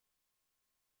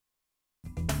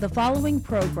The following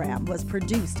program was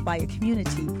produced by a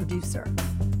community producer.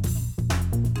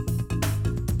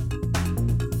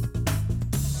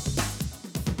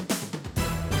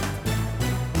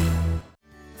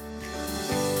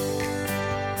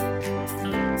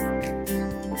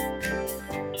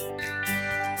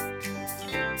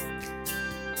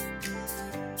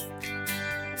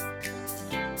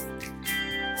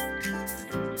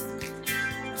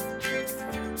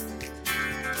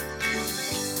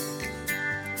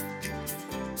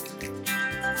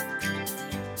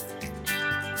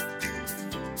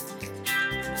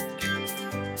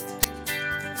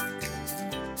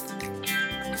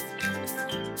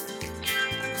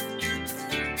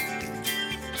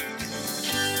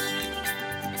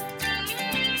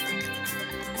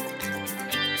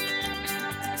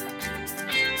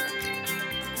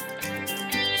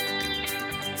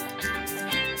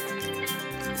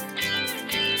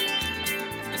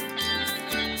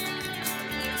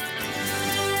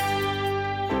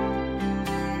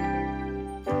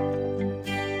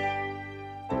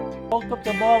 Welcome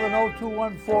to Malden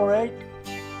 02148.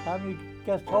 I'm your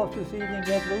guest host this evening,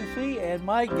 Lucey, and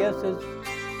my guest is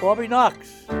Robert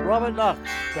Knox. Robert Knox.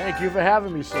 Thank you for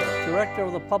having me, sir. Director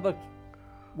of the Public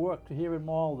Works here in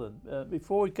Malden.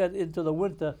 Before we get into the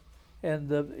winter and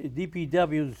the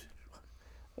DPW's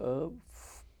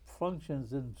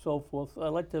functions and so forth, I'd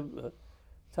like to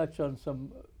touch on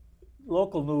some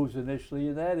local news initially,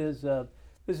 and that is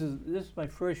this is my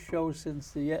first show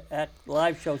since the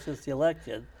live show since the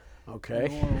election. Okay.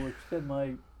 I want to extend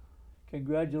my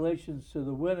congratulations to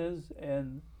the winners,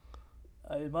 and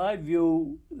in my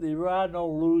view, there are no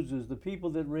losers. The people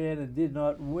that ran and did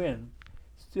not win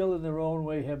still in their own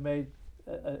way have made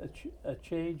a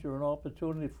change or an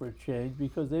opportunity for a change,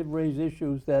 because they've raised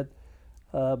issues that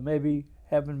maybe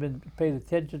haven't been paid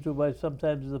attention to by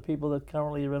sometimes the people that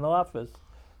currently are in office.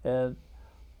 And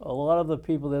a lot of the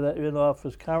people that are in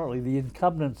office currently, the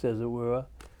incumbents as it were,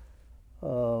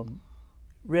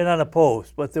 ran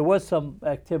unopposed, but there was some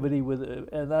activity with it,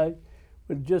 and I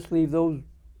would just leave those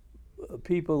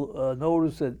people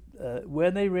notice that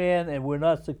when they ran and were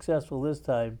not successful this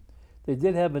time, they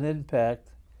did have an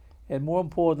impact, and more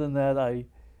important than that, I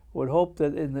would hope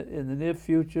that in the near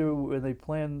future, when they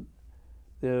plan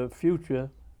their future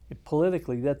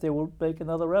politically, that they will make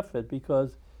another effort,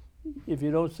 because if you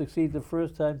don't succeed the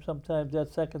first time, sometimes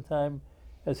that second time,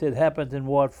 as it happened in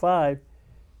Ward 5,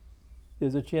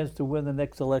 there's a chance to win the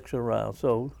next election round.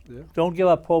 So Don't give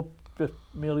up hope just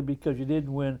merely because you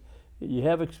didn't win. You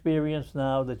have experience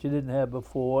now that you didn't have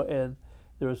before, and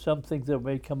there are some things that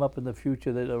may come up in the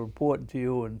future that are important to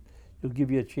you, and it'll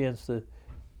give you a chance to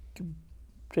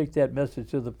take that message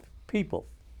to the people.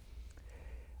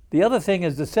 The other thing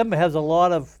is December has a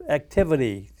lot of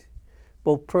activity,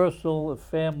 both personal,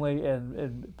 family,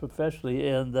 and professionally.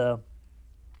 And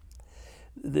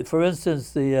for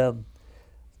instance,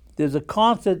 there's a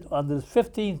concert on the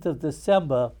 15th of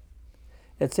December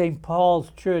at St. Paul's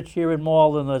Church here in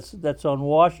Malden that's on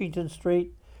Washington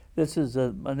Street. This is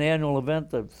an annual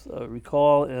event, I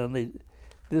recall, and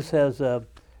this has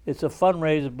it's a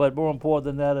fundraiser, but more important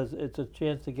than that is it's a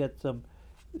chance to get some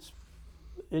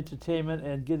entertainment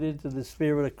and get into the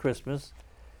spirit of Christmas.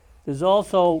 There's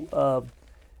also,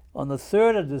 on the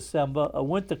 3rd of December, a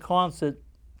winter concert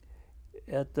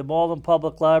at the Malden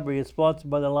Public Library. It's sponsored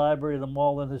by the Library of the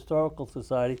Malden Historical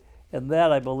Society, and that,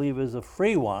 I believe, is a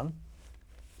free one.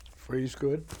 Free is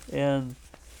good. And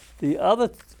the other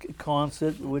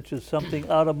concert, which is something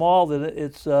out of Malden,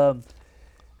 it's an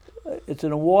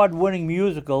award-winning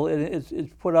musical, and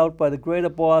it's put out by the Greater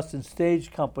Boston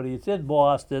Stage Company. It's in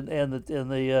Boston, and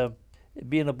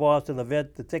being a Boston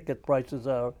event, the ticket prices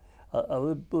are a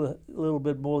little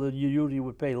bit more than you usually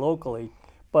would pay locally,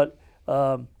 but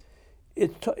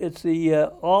it's the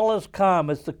All Is Calm.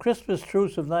 It's the Christmas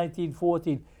truce of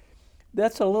 1914.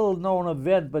 That's a little known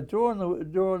event, but during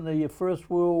the First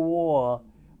World War,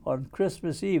 on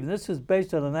Christmas Eve, and this is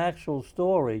based on an actual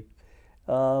story,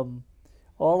 all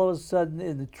of a sudden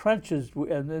in the trenches,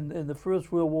 and in the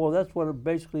First World War, that's what it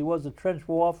basically was, the trench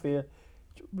warfare,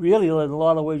 really in a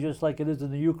lot of ways just like it is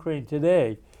in the Ukraine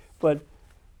today. But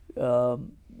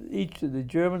the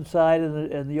German side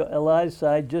and the Allied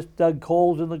side just dug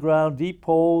holes in the ground, deep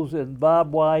holes, and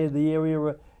barbed wire in the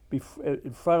area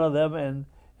in front of them, and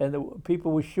the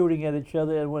people were shooting at each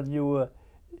other. And when you were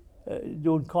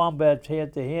doing combat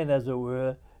hand to hand, as it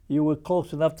were, you were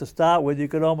close enough to start with. You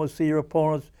could almost see your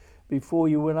opponents before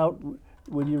you went out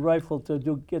with your rifle to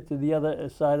get to the other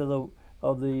side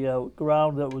of the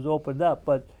ground that was opened up.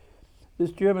 But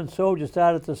this German soldier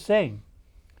started to sing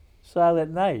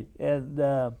Silent Night, and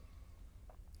the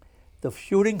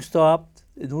shooting stopped,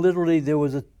 and literally there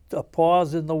was a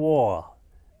pause in the war,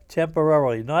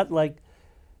 temporarily, not like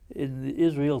in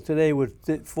Israel today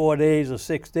with 4 days or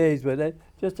 6 days, but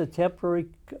just a temporary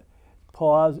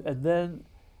pause. And then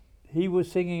he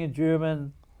was singing in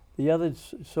German. The other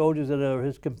soldiers that are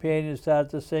his companions started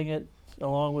to sing it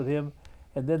along with him,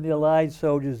 and then the Allied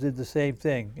soldiers did the same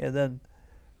thing. And then,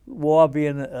 war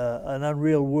being an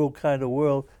unreal world kind of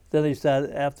world, then they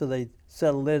started, after they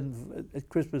settled in at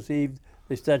Christmas Eve,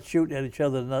 they started shooting at each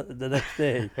other the next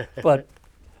day. But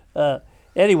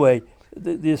anyway,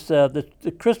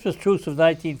 the Christmas Truce of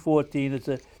 1914, it's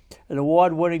an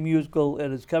award-winning musical,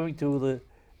 and it's coming to the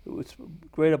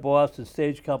Greater Boston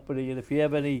Stage Company. And if you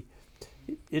have any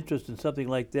interest in something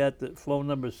like that, the phone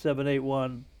number is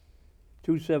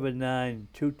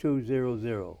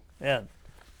 781-279-2200. And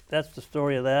that's the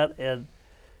story of that. And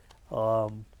I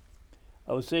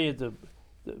was saying to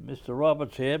Mr.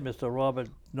 Roberts here, Mr. Robert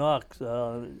Knox,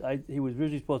 he was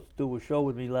really supposed to do a show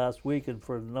with me last week, and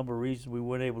for a number of reasons we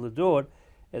weren't able to do it.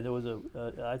 And there was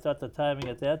I thought the timing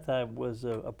at that time was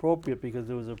appropriate because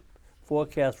there was a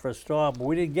forecast for a storm, but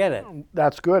we didn't get it.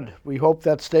 That's good. We hope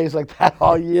that stays like that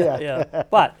all year. Yeah.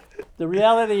 But the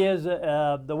reality is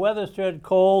the weather's turned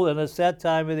cold, and it's that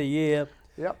time of the year.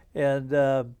 Yep. And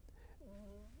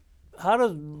how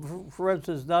does, for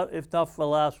instance, if not for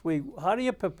last week, how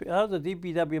does the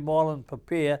DPW Malden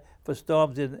prepare for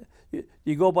storms?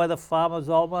 You go by the Farmer's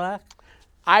Almanac?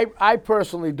 I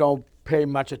personally don't pay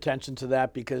much attention to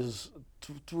that because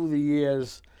through the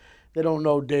years, they don't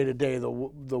know day to day the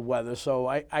weather. So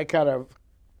I kind of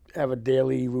have a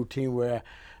daily routine where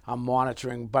I'm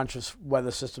monitoring a bunch of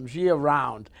weather systems year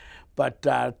round, but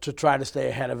to try to stay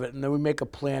ahead of it. And then we make a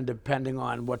plan depending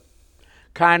on what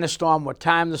kind of storm, what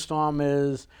time the storm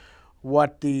is,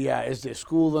 what is there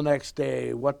school the next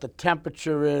day, what the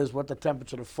temperature is, what the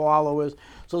temperature to follow is.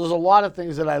 So there's a lot of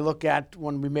things that I look at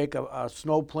when we make a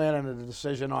snow plan and a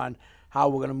decision on how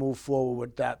we're going to move forward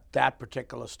with that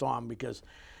particular storm, because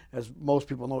as most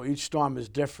people know, each storm is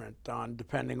different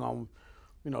depending on,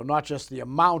 not just the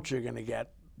amount you're going to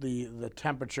get, the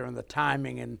temperature and the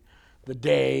timing and the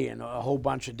day and a whole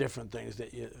bunch of different things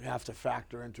that you have to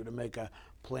factor into to make a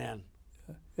plan.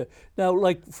 Yeah. Now,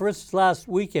 like for instance, last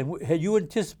weekend, had you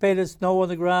anticipated snow on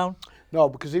the ground? No,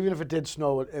 because even if it did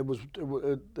snow,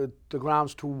 the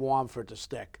ground's too warm for it to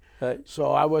stick. Right.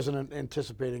 So I wasn't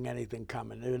anticipating anything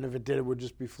coming. And if it did, it would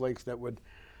just be flakes that would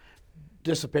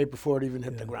dissipate before it even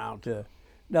hit the ground. Yeah.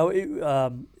 Now,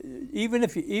 even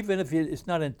if it's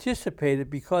not anticipated,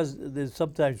 because there's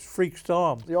sometimes freak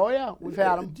storms. Oh yeah, we've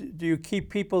had them. Do you keep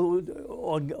people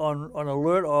on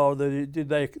alert, or do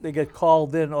they get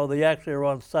called in, or they actually are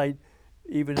on site,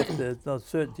 even if there's no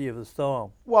certainty of the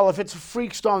storm? Well, if it's a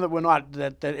freak storm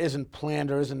that isn't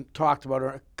planned or isn't talked about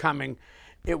or coming,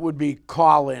 it would be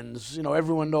call-ins.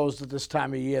 Everyone knows that this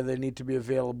time of year they need to be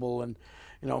available and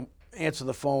answer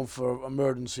the phone for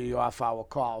emergency off-hour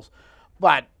calls.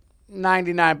 But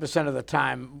 99% of the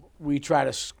time, we try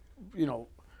to,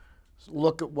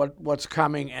 look at what's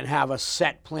coming and have a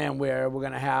set plan where we're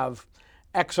going to have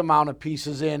X amount of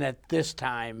pieces in at this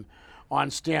time on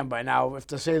standby. Now, if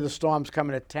say the storm's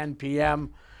coming at 10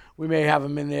 p.m., we may have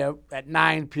them in there at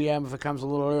 9 p.m. if it comes a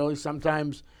little early.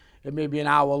 Sometimes it may be an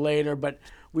hour later, but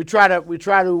we try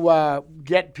to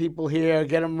get people here,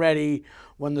 get them ready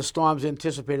when the storm's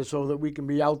anticipated, so that we can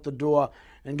be out the door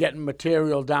and getting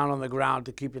material down on the ground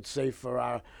to keep it safe for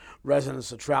our residents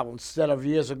to travel. Instead of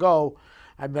years ago,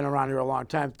 I've been around here a long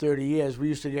time, 30 years, we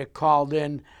used to get called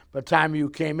in. By the time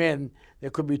you came in, there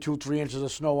could be 2-3 inches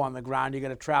of snow on the ground. You got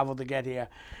to travel to get here,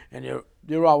 and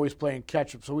you're always playing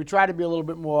catch up. So we try to be a little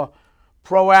bit more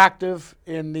proactive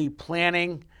in the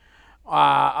planning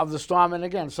of the storm. And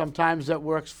again, sometimes that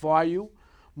works for you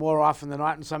more often than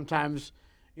not, and sometimes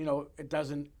it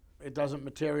doesn't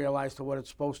materialize to what it's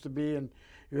supposed to be, and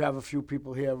you have a few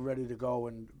people here ready to go.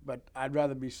 But I'd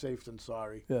rather be safe than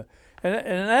sorry. Yeah,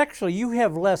 and actually, you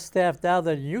have less staff now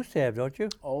than you used to have, don't you?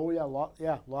 Oh yeah, a lot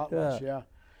less.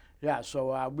 Yeah.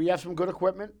 So we have some good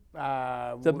equipment.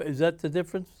 Is that the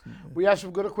difference? We have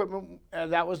some good equipment.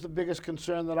 That was the biggest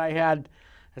concern that I had.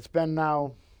 It's been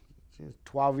now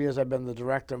 12 years I've been the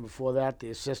director, and before that the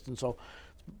assistant. So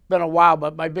it's been a while.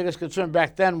 But my biggest concern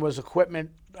back then was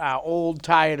equipment. Old,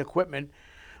 tired equipment.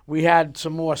 We had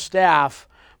some more staff,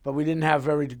 but we didn't have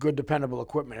very good, dependable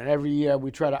equipment. And every year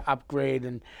we try to upgrade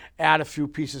and add a few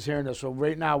pieces here and there. So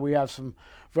right now we have some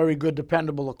very good,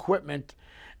 dependable equipment.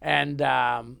 And,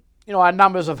 our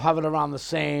numbers have hovered around the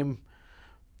same,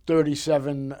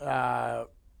 37,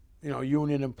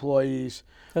 union employees.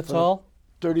 That's all?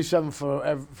 37 for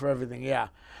everything, yeah.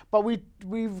 But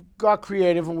we've got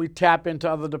creative, and we tap into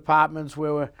other departments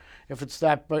where if it's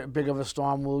that big of a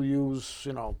storm, we'll use,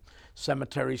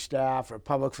 cemetery staff or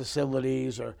public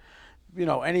facilities or,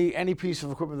 any piece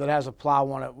of equipment that has a plow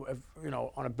on it,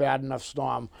 on a bad enough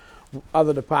storm.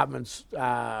 Other departments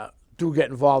do get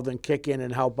involved and kick in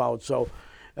and help out. So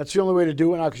that's the only way to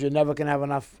do it now, because you're never going to have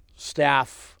enough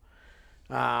staff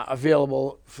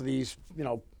available for these,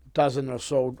 dozen or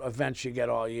so events you get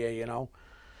all year,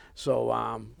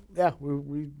 So,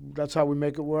 we that's how we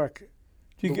make it work.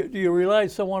 Do you rely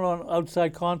somewhat on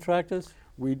outside contractors?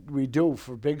 We do.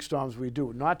 For big storms, we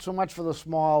do. Not so much for the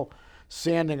small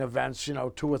sanding events, 2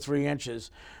 or 3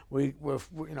 inches. We're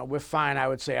fine, I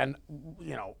would say, and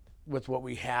with what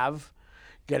we have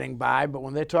getting by. But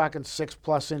when they're talking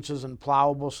 6+ inches in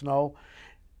plowable snow,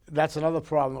 that's another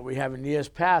problem that we have. In years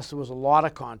past, there was a lot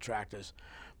of contractors.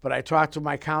 But I talked to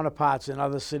my counterparts in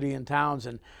other cities and towns,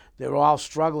 and they were all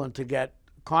struggling to get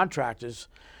contractors.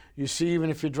 You see,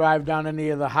 even if you drive down any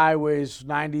of the highways,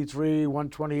 93,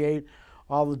 128,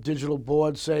 all the digital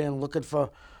boards saying looking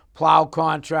for plow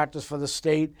contractors for the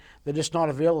state. They're just not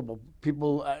available.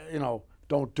 People,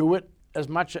 don't do it as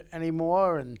much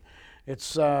anymore, and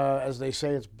it's as they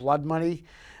say, it's blood money.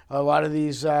 A lot of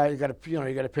these, you got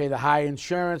to pay the high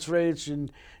insurance rates,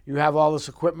 and you have all this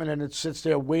equipment, and it sits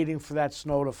there waiting for that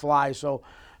snow to fly. So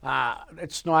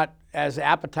it's not as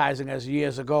appetizing as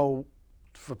years ago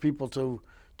for people to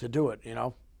do it.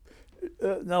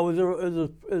 Now, is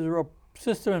there a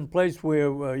system in place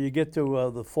where you get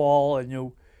to the fall and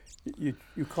you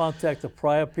contact the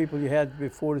prior people you had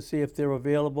before to see if they're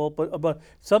available? But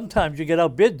sometimes you get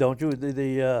outbid, don't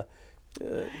you?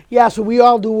 Yeah, so we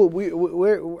all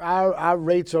do. Our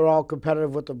rates are all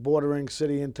competitive with the bordering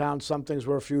city and town. Some things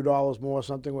were a few dollars more,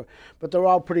 but they're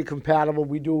all pretty compatible.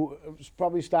 We do. It's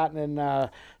probably starting in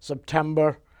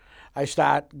September. I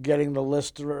start getting the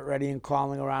list ready and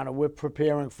calling around, and we're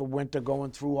preparing for winter,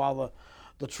 going through all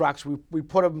the trucks. We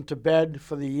put them to bed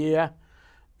for the year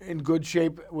in good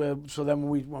shape. So then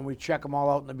when we check them all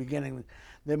out in the beginning,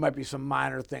 there might be some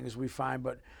minor things we find,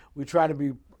 but we try to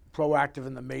be proactive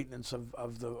in the maintenance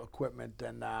of the equipment.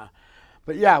 And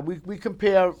but yeah, we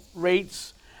compare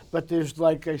rates, but there's,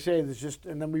 like I say,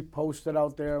 and then we post it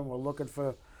out there, and we're looking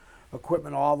for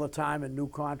equipment all the time and new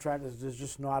contractors. There's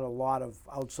just not a lot of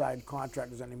outside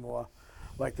contractors anymore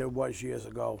like there was years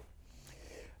ago.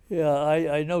 Yeah,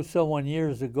 I know someone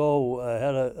years ago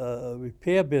had a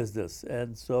repair business,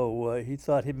 and so he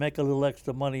thought he'd make a little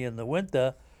extra money in the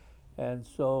winter, and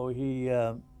so he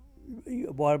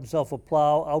bought himself a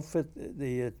plow, outfit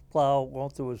the plow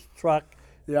onto his truck,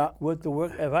 went to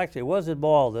work. Actually, it was in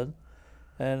Malden,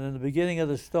 and in the beginning of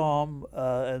the storm,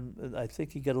 and I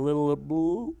think he got a little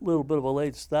bit of a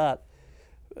late start,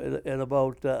 and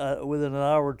about within an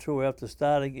hour or two after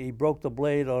starting, he broke the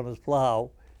blade on his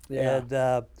plow. Yeah.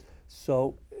 And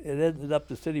so it ended up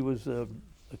the city was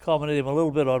accommodating him a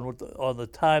little bit on the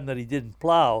time that he didn't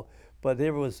plow, but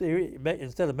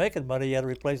instead of making money, he had to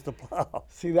replace the plow.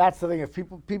 See, that's the thing. If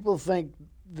people think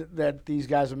that these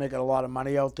guys are making a lot of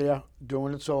money out there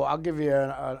doing it, so I'll give you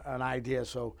an idea.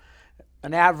 So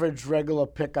an average regular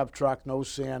pickup truck, no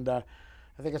sander,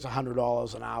 I think it's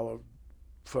 $100 an hour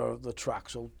for the truck.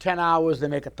 So 10 hours, they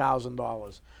make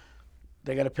 $1,000.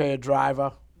 They got to pay a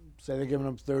driver. Say they're giving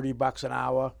them $30 an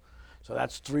hour, so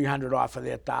that's $300 off of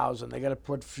their $1,000. They got to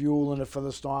put fuel in it for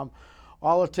the storm.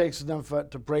 All it takes is them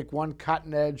to break one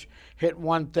cutting edge, hit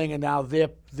one thing, and now they're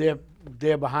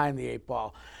behind the 8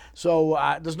 ball. So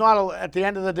there's not at the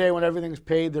end of the day, when everything's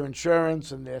paid, their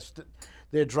insurance and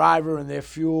their driver and their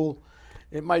fuel,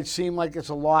 it might seem like it's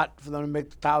a lot for them to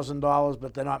make $1,000,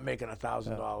 but they're not making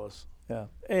 $1,000. Yeah,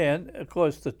 and of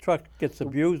course the truck gets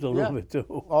abused a little bit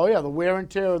too. Oh yeah, the wear and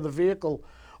tear of the vehicle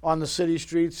on the city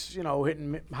streets,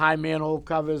 hitting high manhole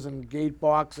covers and gate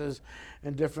boxes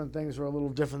and different things are a little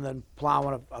different than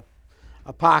plowing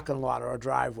a parking lot or a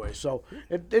driveway. So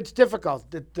it's difficult.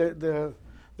 The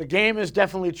game has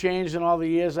definitely changed in all the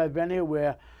years I've been here,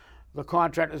 where the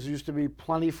contractors used to be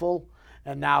plentiful,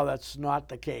 and now that's not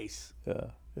the case.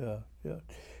 Yeah.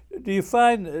 Do you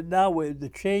find now with the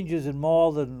changes in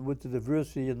Malden, with the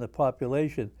diversity in the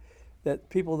population, that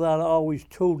people not always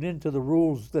tuned into the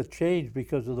rules that change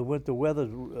because of the winter weather,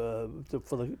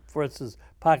 for instance,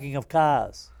 parking of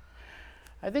cars?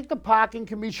 I think the parking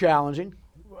can be challenging.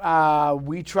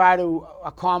 We try to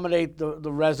accommodate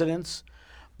the residents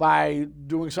by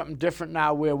doing something different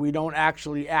now, where we don't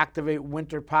actually activate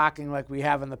winter parking like we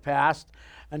have in the past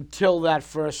until that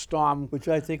first storm, which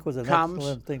I think was an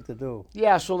excellent thing to do.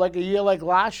 Yeah, so like a year like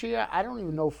last year, I don't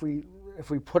even know if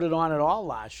we put it on at all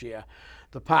last year,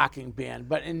 the parking ban.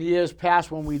 But in years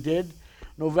past when we did,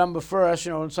 November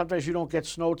 1st, and sometimes you don't get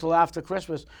snow till after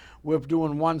Christmas, we're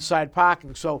doing one-side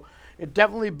parking. So it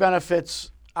definitely benefits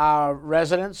our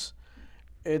residents.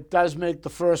 It does make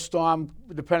the first storm,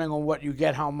 depending on what you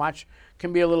get, how much,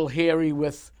 can be a little hairy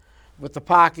with the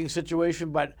parking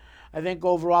situation, but I think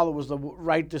overall it was the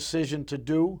right decision to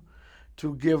do,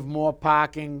 to give more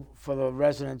parking for the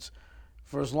residents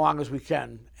for as long as we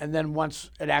can. And then once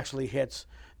it actually hits,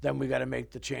 then we got to make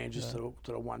the changes to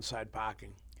the one-side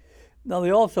parking. Now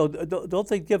they also don't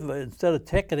they give, instead of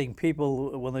ticketing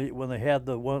people when they have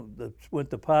the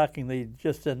winter parking, they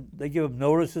give them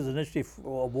notices initially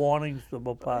or warnings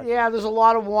about parking. Yeah, there's a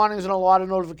lot of warnings and a lot of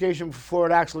notification before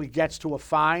it actually gets to a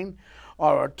fine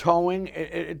or a towing.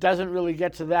 It doesn't really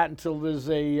get to that until there's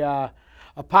a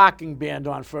parking ban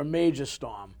on for a major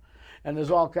storm, and there's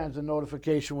all kinds of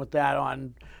notification with that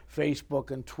on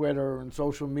Facebook and Twitter and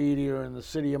social media and the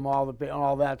city of Malden and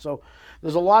all that. So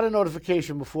there's a lot of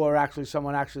notification before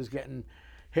someone actually is getting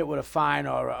hit with a fine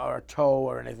or a tow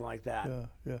or anything like that.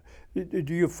 Yeah.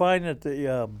 Do you find that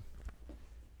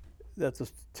that the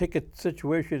ticket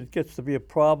situation gets to be a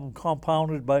problem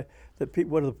compounded by the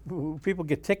people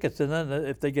get tickets, and then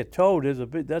if they get towed,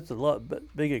 that's a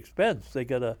big expense. They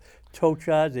got a tow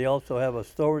charge. They also have a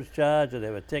storage charge, and they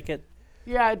have a ticket.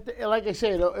 Yeah, like I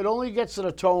say, it only gets to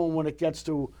the towing when it gets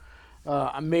to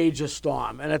a major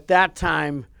storm, and at that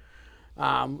time,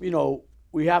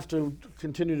 we have to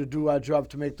continue to do our job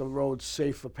to make the roads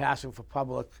safe for passing for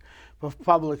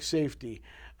public safety.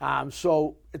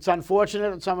 So it's unfortunate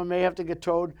that someone may have to get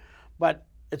towed, but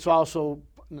it's also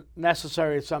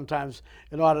necessary sometimes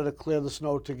in order to clear the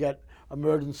snow to get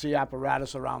emergency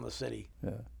apparatus around the city.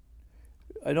 Yeah.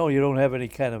 I know you don't have any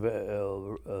kind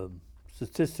of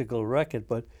statistical record,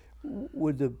 but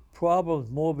would the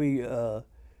problems more be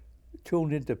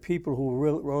tuned into people who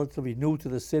are relatively new to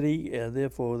the city and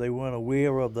therefore they weren't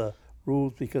aware of the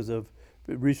rules because of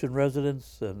recent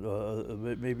residents and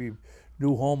maybe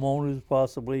new homeowners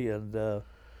possibly, and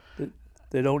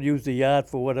they don't use the yard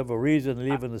for whatever reason,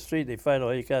 leave in the street, they find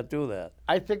out you can't do that?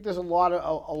 I think there's a lot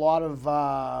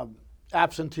of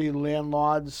absentee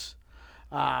landlords.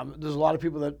 There's a lot of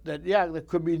people that there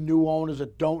could be new owners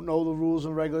that don't know the rules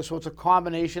and regulations. So it's a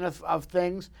combination of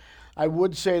things. I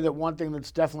would say that one thing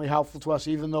that's definitely helpful to us,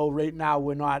 even though right now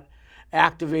we're not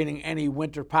activating any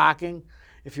winter parking,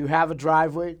 if you have a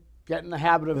driveway, get in the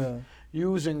habit of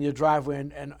using your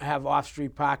driveway and have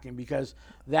off-street parking, because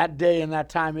that day and that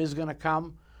time is going to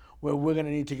come where we're going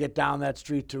to need to get down that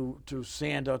street to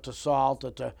sand or to salt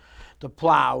or to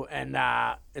plow, and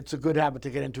it's a good habit to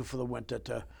get into for the winter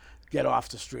to get off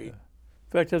the street.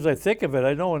 In fact, as I think of it,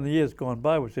 I know in the years gone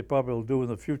by, which they probably will do in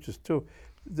the futures too,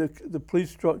 the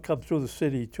police truck come through the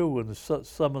city too, and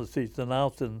some of the seats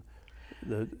announcing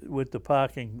with the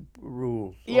parking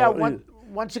rules. Yeah,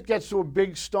 once it gets to a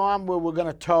big storm where we're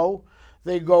going to tow,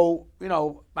 they go, I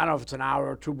don't know if it's an hour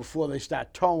or two before they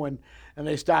start towing, and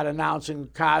they start announcing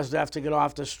cars that have to get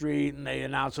off the street, and they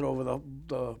announce it over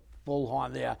the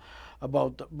bullhorn there.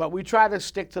 But we try to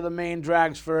stick to the main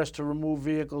drags first to remove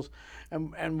vehicles,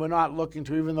 and we're not looking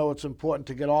to, even though it's important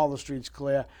to get all the streets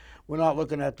clear, we're not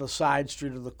looking at the side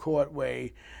street of the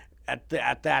Courtway at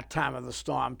that time of the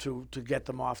storm to get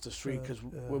them off the street, because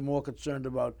we're more concerned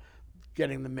about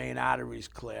getting the main arteries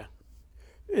clear.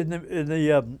 In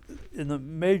the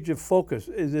major focus,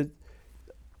 is it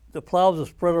the plows are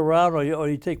spread around, or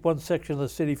you take one section of the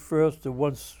city first, or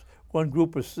one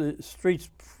group of streets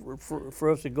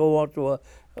first, and go on to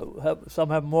some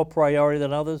have more priority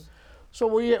than others? So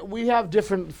we have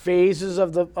different phases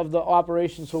of the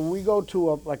operation. So we go to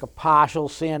a partial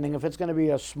sanding. If it's going to be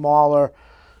a smaller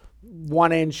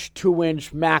 1-inch,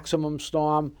 2-inch maximum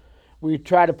storm, we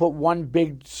try to put one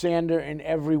big sander in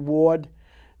every ward,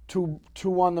 two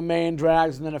on the main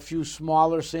drags, and then a few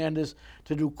smaller sanders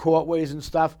to do courtways and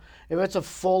stuff. If it's a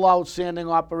full-out sanding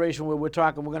operation where we're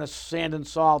going to sand and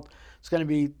salt, it's going to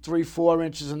be 3-4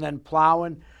 inches, and then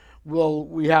plowing,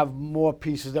 we have more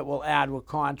pieces that we'll add with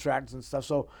contracts and stuff.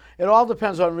 So it all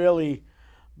depends on really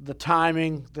the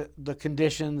timing, the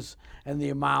conditions, and the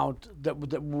amount,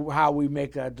 how we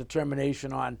make a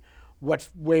determination on what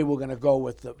way we're going to go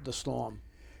with the storm.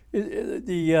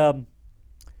 The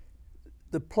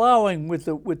plowing with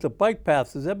the bike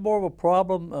paths, is that more of a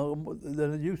problem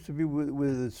than it used to be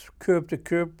with this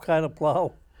curb-to-curb kind of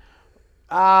plow?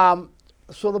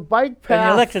 So the bike path... And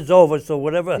the election's over, so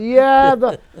whatever.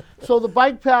 Yeah, so the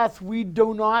bike path, we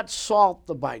do not salt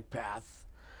the bike path.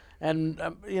 And,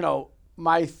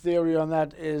 my theory on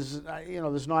that is,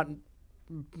 there's not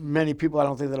many people, I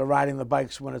don't think, that are riding the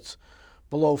bikes when it's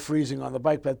below freezing on the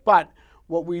bike path. But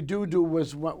what we do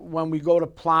is when we go to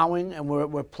plowing and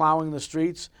we're plowing the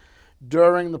streets,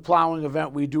 During the plowing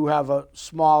event, we do have a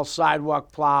small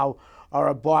sidewalk plow or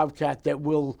a bobcat that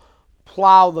will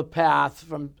plow the path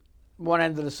from one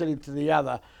end of the city to the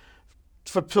other,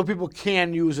 so people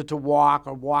can use it to walk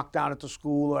or walk down it to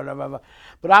school or whatever.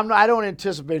 But I don't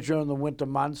anticipate during the winter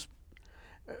months,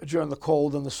 during the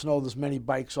cold and the snow, there's many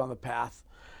bikes on the path.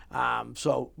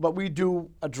 But we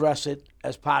do address it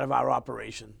as part of our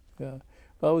operation. Yeah.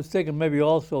 Well, I was thinking maybe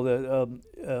also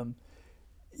that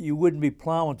you wouldn't be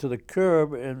plowing to the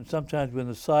curb, and sometimes when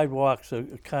the sidewalks are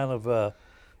kind of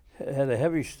had a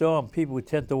heavy storm, people would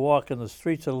tend to walk in the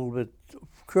streets a little bit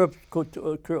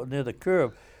near the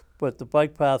curb, but the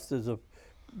bike path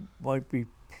might be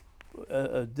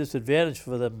a disadvantage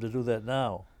for them to do that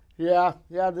now. Yeah,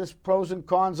 there's pros and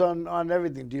cons on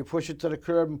everything. Do you push it to the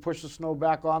curb and push the snow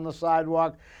back on the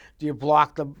sidewalk? Do you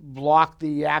block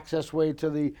the access way to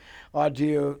the, or do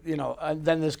you, and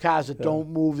then there's cars that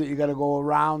don't move that you got to go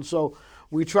around. So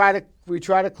we try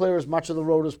to clear as much of the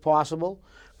road as possible.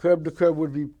 Curb to curb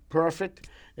would be perfect.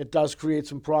 It does create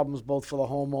some problems both for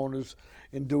the homeowners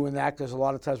in doing that, because a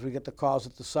lot of times we get the calls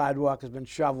that the sidewalk has been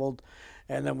shoveled,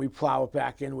 and then we plow it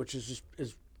back in, which is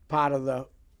part of the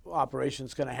operation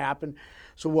that's going to happen.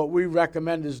 So what we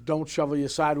recommend is don't shovel your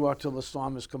sidewalk till the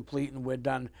storm is complete and we're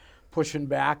done pushing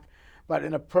back. But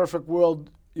in a perfect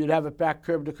world, you'd have it back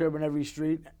curb to curb in every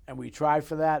street, and we try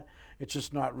for that. It's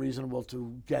just not reasonable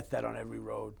to get that on every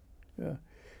road. Yeah.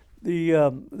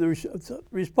 The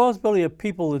responsibility of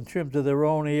people in terms of their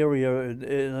own area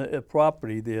in a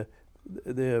property,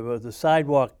 the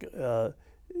sidewalk,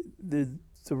 the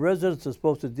residents are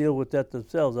supposed to deal with that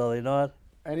themselves, are they not?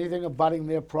 Anything abutting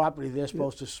their property, they're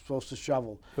supposed to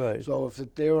shovel. Right. So if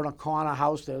they're in a corner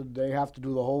house, they have to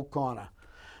do the whole corner.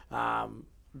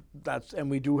 And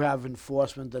we do have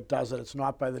enforcement that does it. It's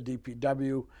not by the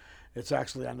DPW. It's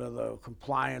actually under the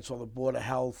compliance or the Board of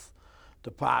Health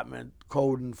Department,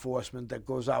 code enforcement that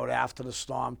goes out after the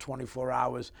storm, 24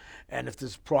 hours. And if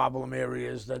there's problem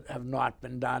areas that have not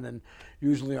been done, and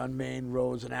usually on main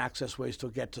roads and access ways to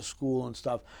get to school and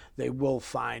stuff, they will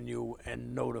fine you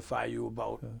and notify you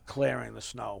about clearing the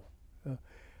snow.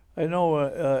 I know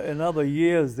in other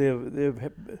years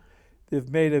they've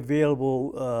made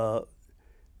available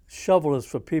shovelers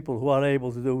for people who aren't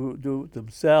able to do it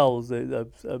themselves. I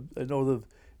know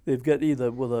they've got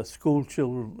either with a school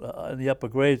children in the upper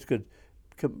grades could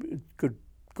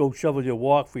go shovel your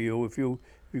walk for you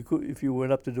if you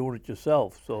went up to doing it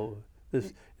yourself. So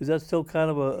is that still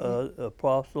kind of a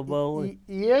possibility?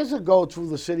 Years ago, through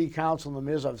the city council and the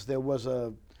mayor's office, there was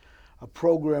a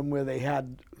program where they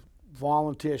had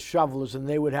volunteer shovelers, and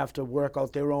they would have to work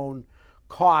out their own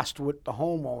cost with the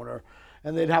homeowner,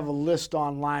 and they'd have a list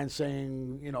online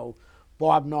saying,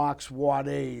 Bob Knox, Ward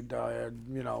 8,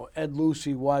 Ed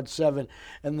Lucey, Ward 7,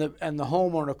 and the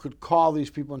homeowner could call these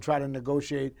people and try to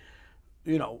negotiate,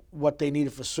 what they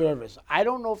needed for service. I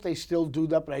don't know if they still do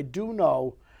that, but I do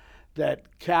know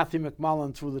that Kathy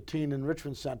McMullen, through the Teen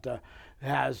Enrichment Center,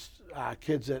 has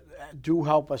kids that do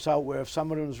help us out, where if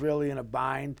someone is really in a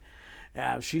bind,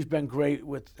 she's been great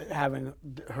with having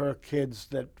her kids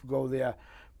that go there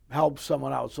help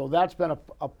someone out. So that's been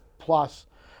a plus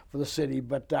for the city,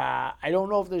 but I don't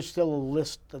know if there's still a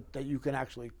list that you can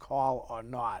actually call or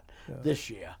not this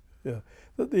year. Yeah,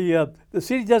 the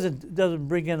city doesn't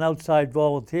bring in outside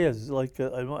volunteers. Like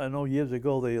I know years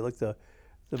ago they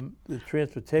the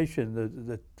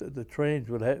transportation, the trains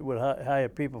would hire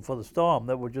people for the storm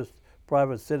that were just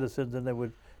private citizens, and they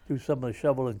would do some of the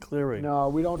shovel and clearing. No,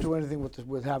 we don't do anything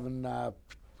with having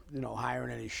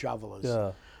hiring any shovelers.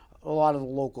 Yeah. A lot of the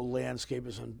local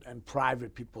landscapers and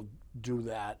private people do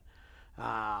that,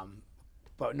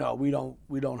 but no, we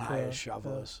don't hire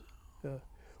shovelers. Yeah.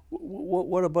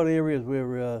 What about areas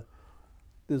where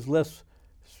there's less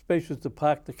spaces to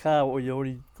park the car, or you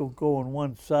only go on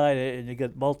one side, and you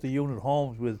get multi-unit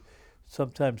homes with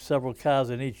sometimes several cars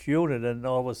in each unit, and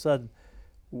all of a sudden,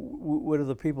 what do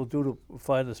the people do to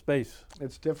find a space?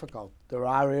 It's difficult. There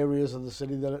are areas of the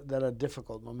city that are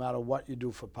difficult, no matter what you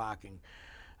do for parking.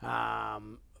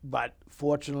 But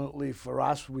fortunately for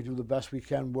us, we do the best we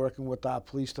can working with our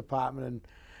police department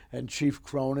and Chief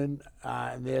Cronin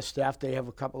and their staff. They have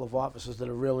a couple of officers that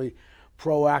are really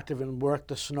proactive and work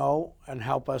the snow and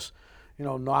help us,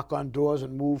 knock on doors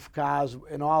and move cars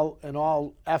in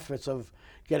all efforts of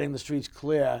getting the streets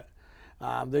clear.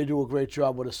 They do a great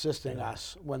job with assisting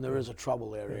us when there is a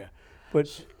trouble area.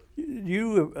 But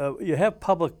you have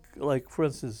public, like for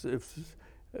instance, if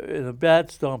in a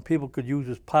bad storm, people could use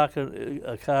this parking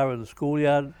a car in the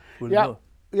schoolyard.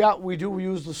 Yeah, we do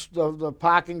use the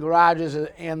parking garages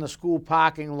and the school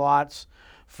parking lots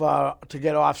to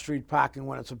get off-street parking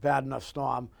when it's a bad enough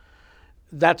storm.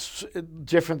 that's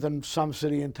different than some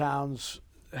city and towns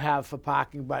have for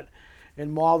parking, but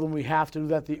in Malden we have to do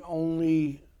that. The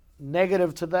only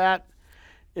negative to that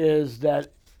is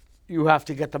that you have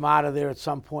to get them out of there at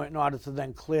some point in order to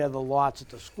then clear the lots at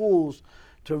the schools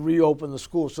to reopen the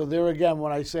schools. So there again,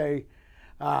 when I say,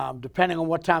 depending on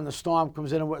what time the storm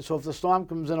comes in, so if the storm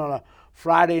comes in on a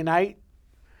Friday night,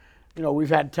 we've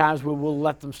had times where we'll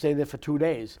let them stay there for 2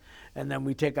 days, and then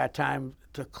we take our time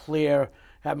to clear,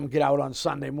 have them get out on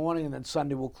Sunday morning, and then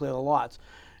Sunday we'll clear the lots.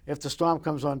 If the storm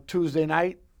comes on Tuesday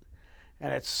night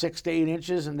and it's 6 to 8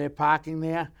 inches and they're parking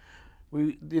there,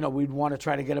 we'd want to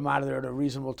try to get them out of there at a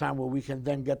reasonable time where we can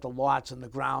then get the lots and the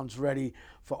grounds ready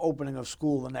for opening of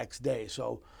school the next day.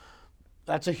 So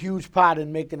that's a huge part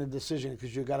in making a decision,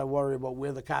 because you've got to worry about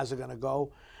where the cars are going to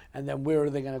go, and then where are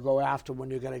they going to go after when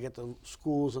you're going to get the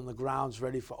schools and the grounds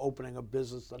ready for opening of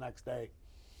business the next day.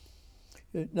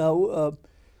 Now,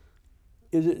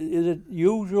 is it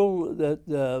usual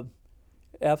that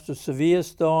after severe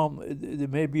storm, there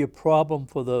may be a problem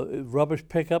for the rubbish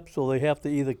pickup, so they have to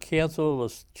either cancel or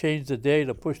change the date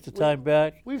or push the time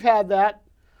back? We've had that.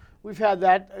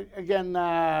 Again,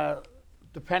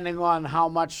 depending on how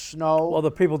much snow. Well,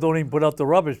 the people don't even put out the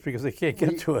rubbish because they can't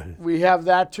get to it. We have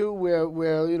that too, where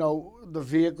the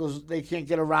vehicles, they can't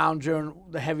get around during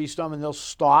the heavy storm, and they'll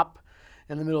stop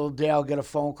in the middle of the day. I'll get a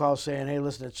phone call saying, hey,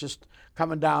 listen, it's just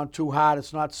coming down too hard.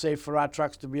 It's not safe for our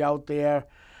trucks to be out there.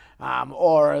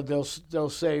 Or they'll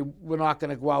say, we're not going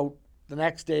to go out the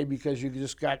next day because you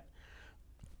just got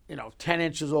 10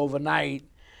 inches overnight.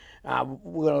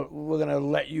 We're gonna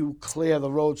let you clear the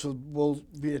road, so we'll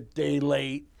be a day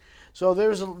late. So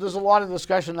there's a lot of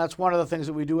discussion. That's one of the things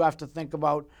that we do have to think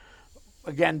about,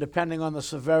 again, depending on the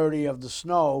severity of the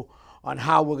snow, on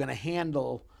how we're going to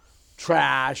handle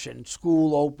trash and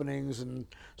school openings and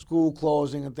school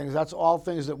closing and things. That's all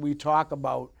things that we talk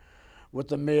about with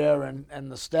the mayor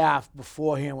and the staff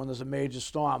beforehand when there's a major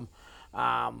storm,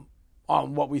 on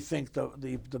what we think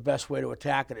the best way to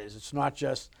attack it is. It's not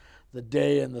just the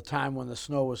day and the time when the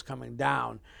snow is coming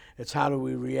down. It's how do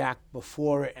we react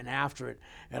before it and after it,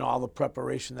 and all the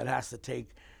preparation that has to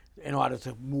take in order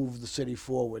to move the city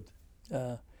forward.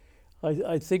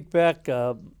 I think back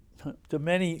to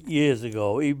many years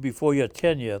ago, even before your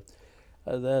tenure,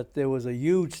 that there was a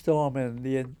huge storm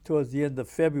towards the end of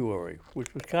February,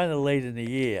 which was kind of late in the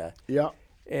year. Yeah.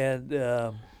 And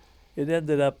it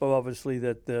ended up, obviously,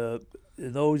 that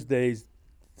in those days,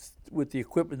 with the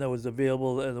equipment that was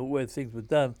available and the way things were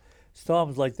done,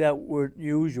 storms like that weren't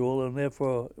usual, and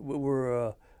therefore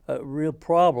were a real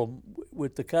problem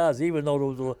with the cars, even though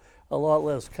there was a lot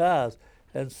less cars.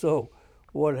 And so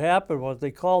what happened was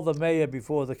they called the mayor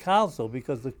before the council,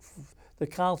 because the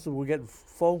council were getting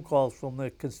phone calls from their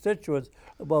constituents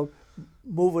about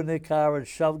moving their car and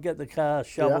getting the car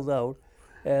shoveled out.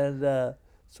 And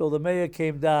so the mayor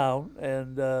came down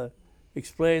and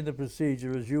explained the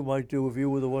procedure, as you might do if you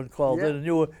were the one called in,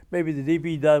 and maybe the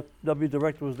DPW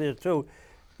director was there too.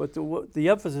 But the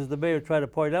emphasis the mayor tried to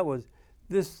point out was,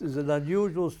 this is an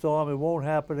unusual storm. It won't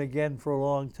happen again for a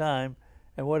long time.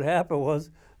 And what happened was,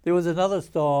 there was another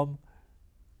storm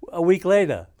a week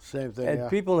later. Same thing, and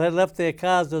people had left their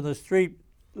cars on the street.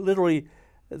 Literally,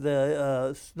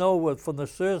 the snow from the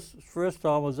first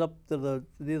storm was up to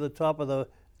near the top of the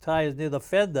tires, near the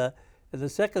fender, and the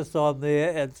second storm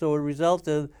there, and so it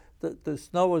resulted the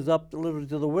snow was up literally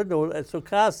to the window, and so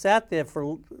cars sat there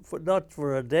for not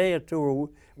for a day or two,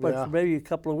 but for maybe a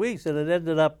couple of weeks, and it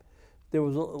ended up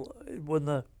when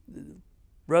the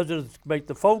residents make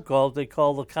the phone calls, they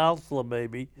call the counselor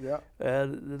maybe,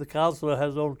 and the counselor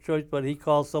has no choice, but he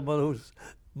calls someone who's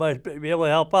might be able to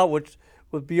help out, which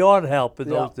was beyond help in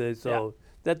those days. So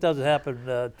that doesn't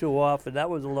happen too often. That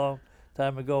was a long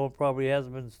time ago, and probably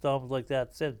hasn't been storms like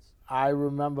that since. I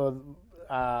remember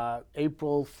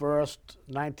April 1st,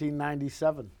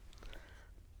 1997.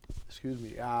 Excuse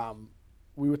me.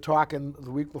 We were talking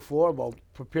the week before about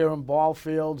preparing ball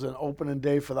fields and opening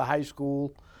day for the high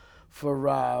school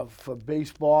for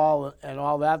baseball and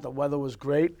all that. The weather was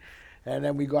great. And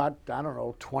then we got,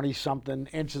 20-something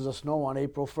inches of snow on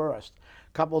April 1st.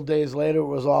 A couple of days later, it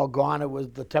was all gone.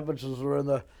 The temperatures were in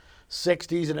the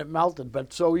 60s and it melted.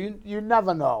 But so you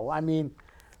never know. I mean,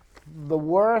 the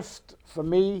worst for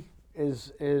me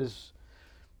is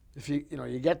if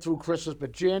you get through Christmas,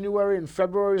 but January and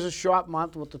February is a short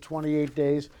month with the 28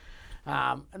 days.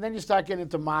 And then you start getting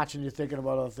into March and you're thinking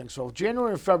about other things. So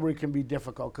January and February can be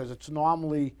difficult because it's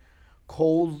normally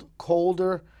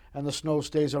colder, and the snow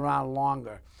stays around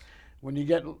longer. When you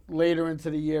get later into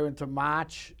the year, into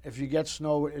March, if you get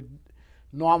snow, it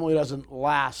normally doesn't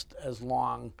last as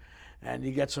long. and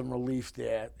you get some relief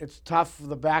there. It's tough for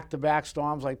the back-to-back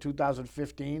storms like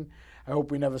 2015. I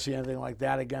hope we never see anything like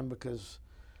that again, because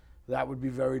that would be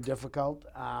very difficult.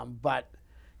 But,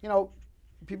 you know,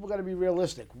 people got to be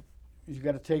realistic. You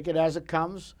got to take it as it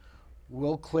comes.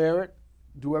 We'll clear it.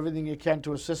 Do everything you can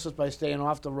to assist us by staying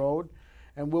off the road.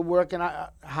 And we're working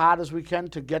hard as we can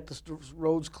to get the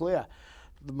roads clear.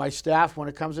 My staff, when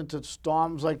it comes into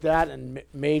storms like that and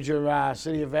major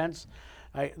city events,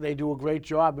 they do a great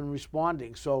job in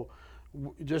responding. So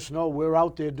just know we're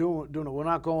out there doing it. We're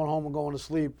not going home and going to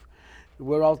sleep.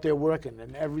 We're out there working,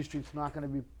 and every street's not going to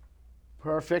be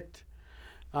perfect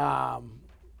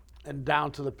and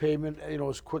down to the pavement, you know,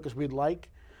 as quick as we'd like.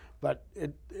 But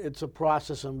it's a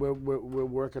process, and we're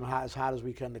working as hard as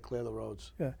we can to clear the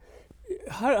roads. Yeah.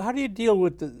 How do you deal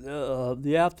with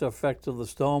the after effects of the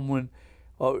storm, when,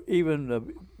 or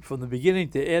even from the beginning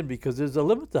to end? Because there's a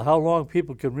limit to how long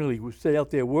people can really stay out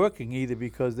there working, either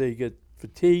because they get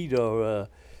fatigued or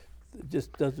it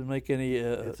just doesn't make any.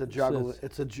 It's a juggle.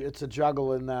 sense. It's a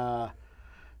juggling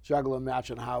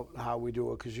match on how we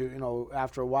do it, because you know,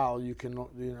 after a while you can,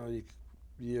 you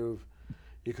know,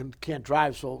 can't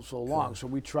drive so long. So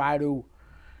we try to,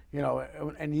 you know,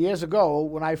 and years ago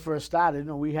when I first started, you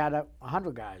know, we had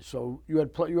 100 guys. So you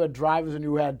had drivers and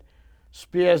you had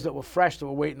spares that were fresh that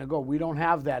were waiting to go. We don't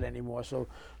have that anymore. So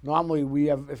normally we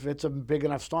have, if it's a big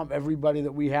enough storm, everybody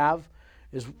that we have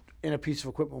is in a piece of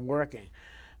equipment working.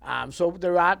 So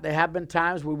there have been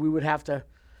times where we would have to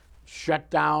shut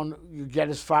down, you get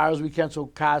as far as we can so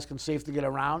cars can safely get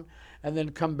around, and then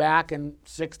come back in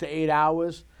 6 to 8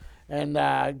 hours and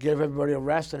give everybody a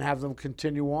rest and have them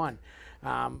continue on.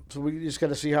 So we just got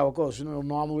to see how it goes. You know,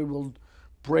 normally we'll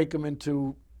break them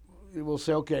into, we'll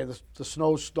say, okay, the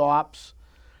snow stops,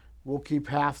 we'll keep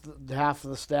half of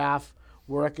the staff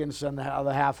working, send the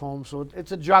other half home. So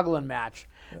it's a juggling match,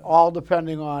 all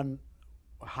depending on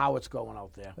how it's going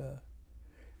out there.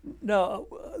 Now,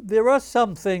 there are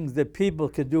some things that people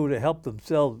can do to help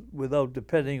themselves without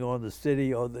depending on the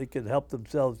city, or they can help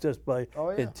themselves just by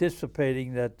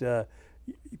anticipating that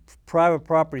private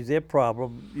property is their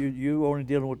problem. You only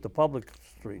dealing with the public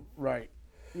street. Right.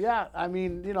 Yeah, I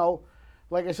mean, you know,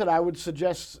 like I said, I would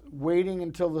suggest waiting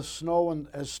until the snow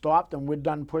has stopped and we're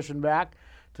done pushing back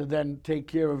to then take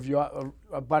care of your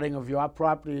abutting of your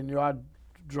property and your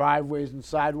driveways and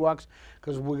sidewalks,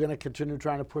 because we're going to continue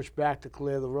trying to push back to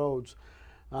clear the roads,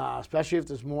 especially if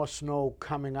there's more snow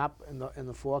coming up in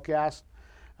the forecast,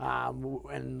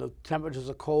 and the temperatures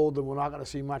are cold and we're not going to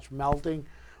see much melting.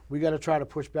 We got to try to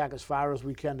push back as far as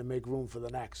we can to make room for the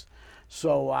next.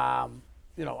 So,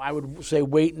 you know, I would say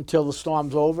wait until the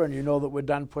storm's over and you know that we're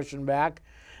done pushing back,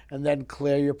 and then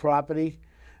clear your property.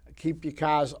 Keep your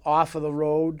cars off of the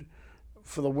road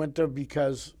for the winter,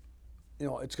 because you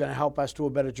know, it's going to help us do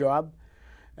a better job.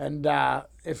 And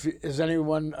if is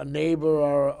anyone, a neighbor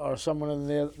or someone in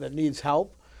there that needs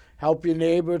help your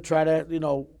neighbor. Try to, you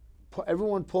know,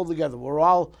 everyone pull together. We're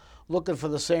all looking for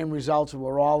the same results, and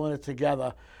we're all in it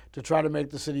together to try to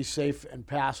make the city safe and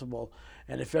passable.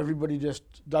 And if everybody just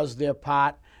does their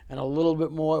part and a little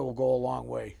bit more, it will go a long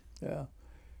way. Yeah.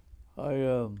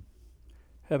 I,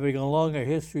 having a longer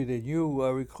history than you, I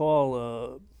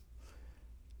recall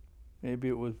maybe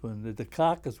it was when the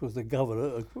Dukakis was the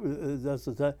governor. That's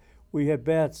the time we had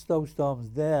bad snowstorms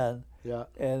then. Yeah.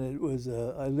 And it was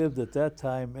I lived at that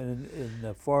time in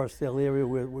the Forest Hill area,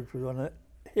 which was on a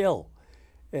hill,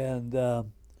 and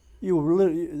you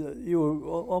were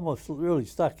almost really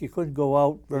stuck. You couldn't go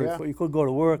out very far. You couldn't go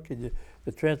to work, and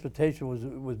the transportation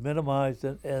was minimized.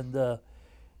 And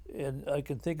I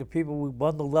can think of people who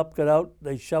bundled up, got out,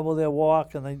 they shoveled their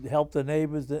walk, and they helped their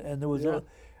neighbors. And there was a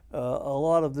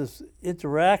lot of this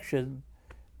interaction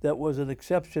that was an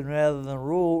exception rather than a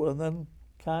rule. And then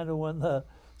kind of when the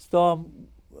storm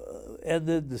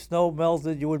ended, the snow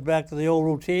melted, you went back to the old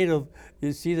routine of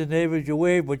you see the neighbors, you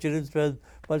wave, but you didn't spend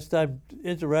much time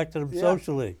interacting with them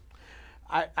socially.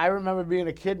 I remember being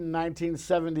a kid in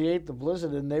 1978, the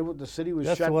blizzard, and the city was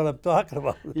shut. That's what I'm talking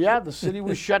about. Yeah, the city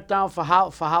was shut down for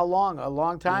how long? A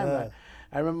long time. Yeah.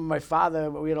 I remember my father,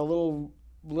 we had a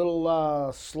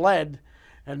little sled,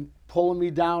 and pulling me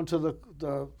down to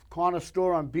the corner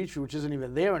store on Beach Street, which isn't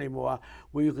even there anymore,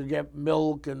 where you could get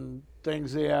milk and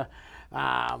things there.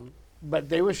 But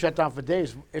they were shut down for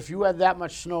days. If you had that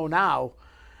much snow now,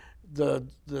 the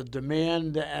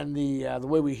demand and the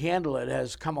way we handle it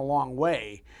has come a long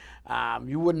way.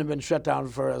 You wouldn't have been shut down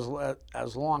for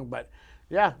as long, but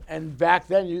yeah. And back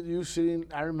then,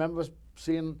 I remember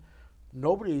seeing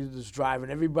nobody was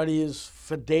driving. Everybody is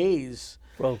for days.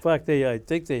 Well, in fact, I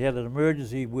think they had an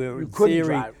emergency where, You in couldn't theory,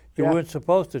 drive. you weren't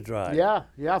supposed to drive. Yeah.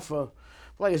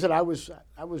 like I said, I was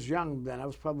young then. I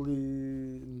was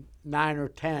probably 9 or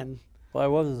 10. Well, I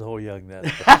wasn't so young then.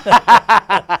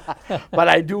 But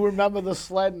I do remember the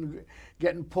sled and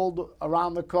getting pulled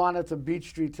around the corner to Beach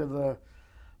Street to the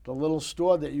little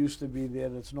store that used to be there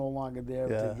that's no longer there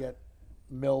to get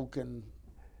milk and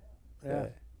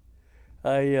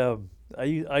I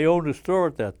owned a store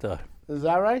at that time. Is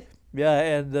that right? Yeah,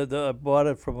 and I bought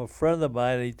it from a friend of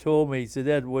mine. And he told me, he said,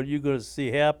 Ed, what are you going to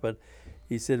see happen?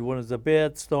 He said, when it's a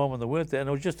bad storm in the winter, and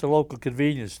it was just a local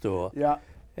convenience store. Yeah.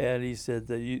 And he said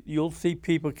that you'll see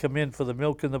people come in for the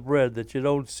milk and the bread that you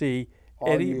don't see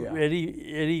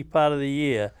any part of the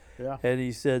year. Yeah. And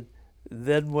he said,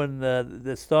 then when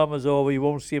the storm is over, you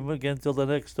won't see them again until the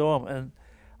next storm. And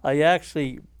I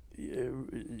actually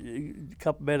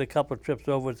made a couple of trips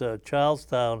over to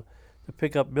Charlestown to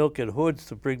pick up milk and hoods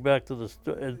to bring back to the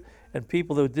store, and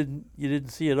people that you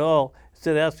didn't see at all,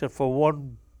 instead of asking for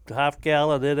 1 half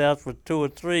gallon, they'd ask for 2 or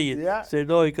 3. Yeah. Say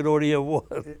no, you can only have 1.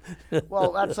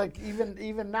 Well, that's like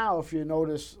even now, if you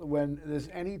notice, when there's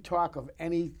any talk of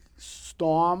any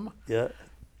storm,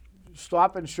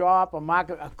 Stop and Shop or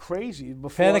Market are crazy.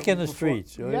 Panic in the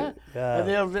streets. Right? Yeah.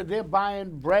 And they're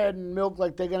buying bread and milk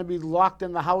like they're going to be locked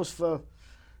in the house for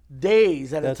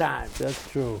days at a time.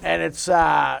 That's true. And it's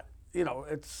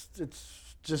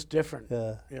it's just different.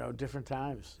 Yeah. Different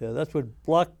times. Yeah, that's what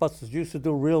Blockbusters used to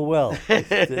do real well.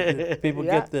 People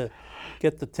get the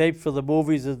tapes for the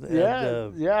movies and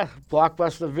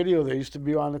Blockbuster Video. They used to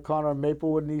be on the corner of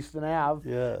Maplewood and Eastern Ave.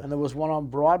 Yeah. And there was one on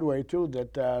Broadway too.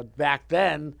 That back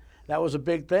then that was a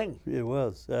big thing. It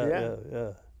was. Yeah.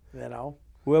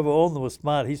 Whoever owned them was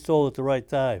smart. He sold at the right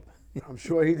time. I'm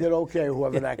sure he did okay.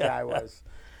 Whoever that guy was.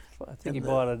 I think he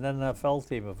bought an NFL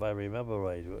team, if I remember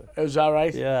right. Is that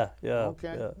right? Yeah.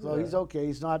 Okay. So he's okay.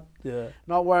 He's not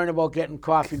not worrying about getting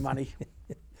coffee money.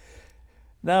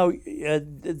 Now,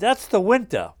 that's the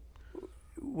winter.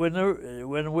 When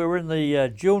we're in the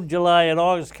June, July, and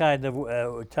August kind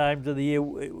of times of the year,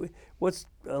 what's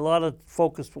a lot of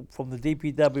focus from the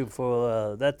DPW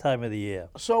for that time of the year?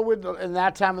 So in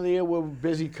that time of the year, we're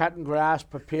busy cutting grass,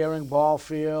 preparing ball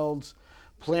fields,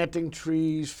 planting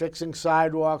trees, fixing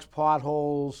sidewalks,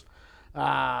 potholes,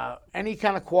 any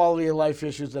kind of quality of life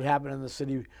issues that happen in the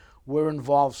city, we're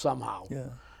involved somehow. Yeah.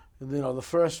 The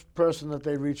first person that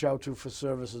they reach out to for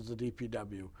service is the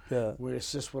DPW. Yeah. We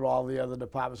assist with all the other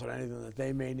departments on anything that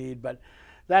they may need. But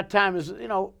that time is,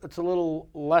 it's a little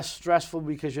less stressful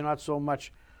because you're not so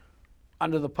much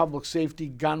under the public safety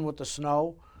gun with the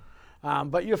snow.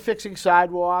 But you're fixing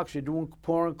sidewalks, you're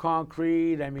pouring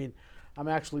concrete. I mean, I'm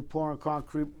actually pouring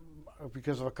concrete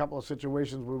because of a couple of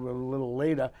situations we were a little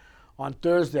later. On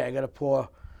Thursday, I got to pour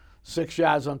 6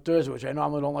 yards on Thursday, which I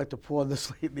normally don't like to pour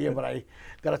this late in the year, but I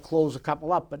got to close a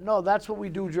couple up. But no, that's what we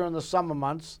do during the summer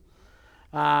months.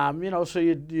 So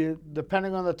you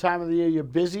depending on the time of the year, you're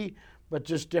busy, but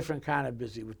just different kind of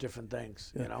busy with different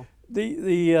things. In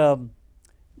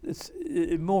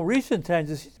more recent times,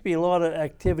 there seems to be a lot of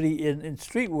activity in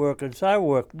street work and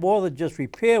sidewalk work, more than just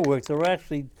repair work. There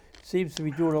actually seems to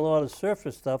be doing a lot of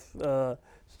surface stuff,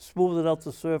 smoothing out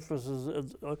the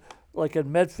surfaces, like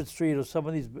in Medford Street or some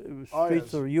of these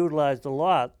streets are utilized a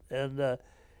lot. And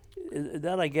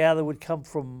that, I gather, would come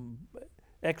from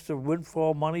extra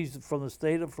windfall monies from the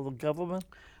state or from the government?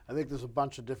 I think there's a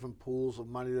bunch of different pools of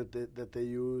money that they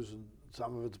use, and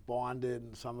some of it's bonded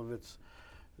and some of it's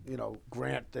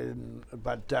granted.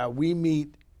 But we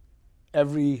meet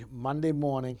every Monday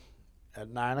morning at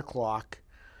 9 o'clock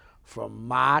from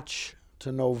March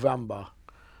to November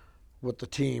with the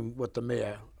team, with the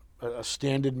mayor, a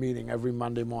standard meeting every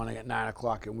Monday morning at 9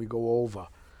 o'clock, and we go over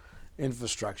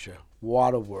infrastructure,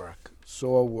 water work,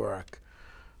 sewer work,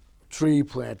 tree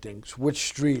plantings, which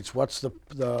streets, what's the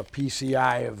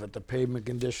PCI of it, the pavement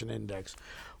condition index,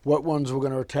 what ones we're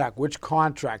going to attack, which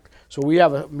contract. So we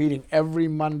have a meeting every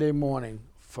Monday morning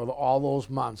for all those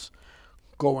months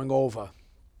going over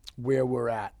where we're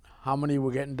at, how many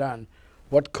we're getting done,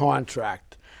 what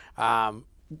contract.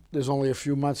 There's only a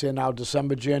few months here now,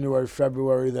 December, January,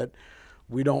 February, that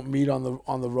we don't meet on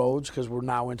the roads because we're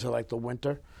now into like the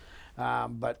winter.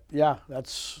 But yeah,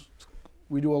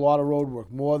 we do a lot of road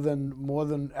work, more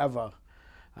than ever.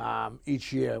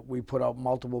 Each year we put out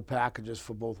multiple packages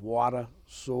for both water,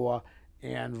 sewer,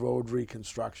 and road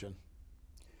reconstruction.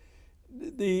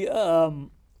 One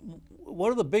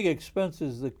of the big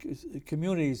expenses the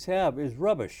communities have is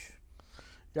rubbish.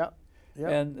 Yeah.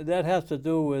 And that has to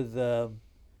do with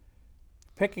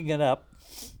picking it up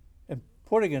and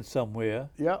putting it somewhere.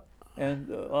 Yeah.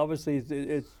 And obviously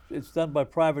it's done by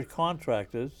private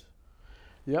contractors.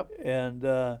 Yep.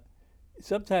 And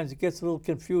sometimes it gets a little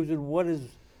confusing. What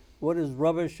is what is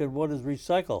rubbish and what is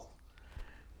recycle?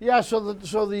 Yeah, so the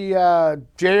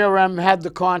JRM had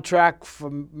the contract for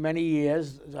many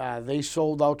years. They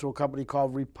sold out to a company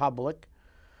called Republic.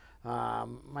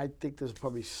 I think there's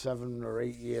probably 7 or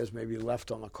 8 years maybe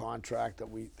left on the contract that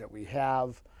we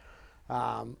have.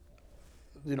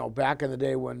 You know, back in the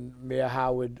day when Mayor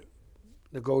Howard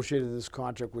negotiated this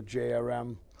contract with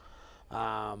JRM,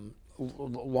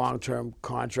 long-term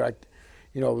contract,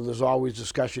 you know, there's always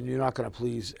discussion. You're not going to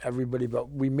please everybody, but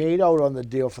we made out on the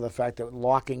deal for the fact that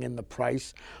locking in the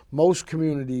price. Most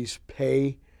communities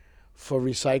pay for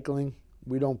recycling.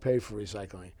 We don't pay for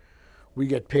recycling. We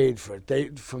get paid for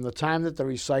it. From the time that the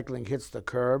recycling hits the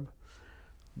curb,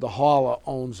 the hauler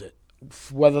owns it.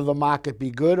 Whether the market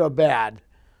be good or bad,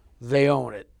 they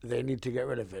own it. They need to get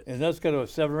rid of it. And that's got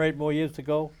 7 or 8 more years to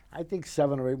go? I think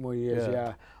 7 or 8 more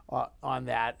years, on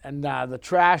that. And the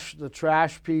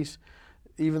trash piece,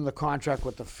 even the contract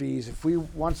with the fees,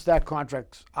 once that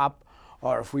contract's up,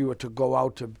 or if we were to go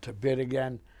out to bid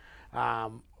again,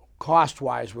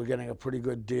 cost-wise, we're getting a pretty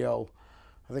good deal.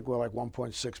 I think we're like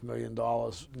 $1.6 million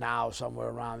now, somewhere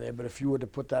around there. But if you were to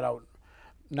put that out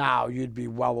now, you'd be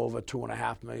well over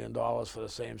 $2.5 million for the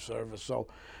same service. So,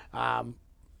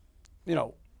 you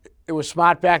know, it was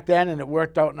smart back then, and it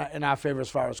worked out in our favor as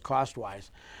far as cost-wise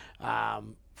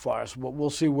for us. But we'll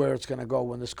see where it's going to go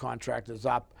when this contract is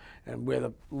up, and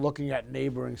we're looking at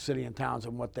neighboring city and towns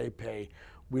and what they pay.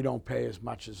 We don't pay as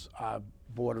much as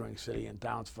bordering city and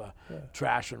towns for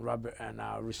trash and rubber and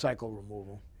recycle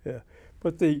removal. Yeah,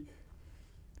 but the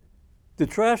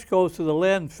trash goes to the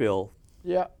landfill.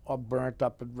 Yeah, or burnt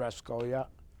up at Resco, yeah.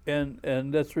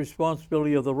 And that's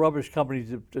responsibility of the rubbish company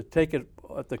to take it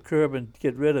at the curb and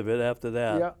get rid of it after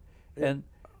that. Yeah. And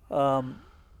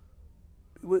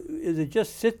is it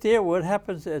just sit there? What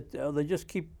happens? They just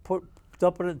keep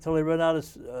dumping it until they run out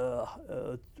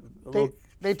of.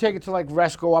 They take it to like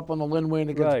Resco up on the Linway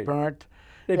and it gets burnt.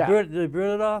 They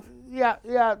burn it off? Yeah.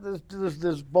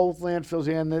 There's both landfills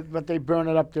here, but they burn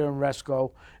it up there in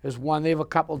Resco is one. They have a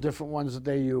couple different ones that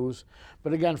they use.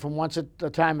 But again, from the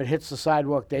time it hits the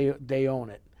sidewalk, they own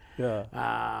it.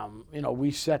 Yeah. You know,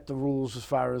 we set the rules as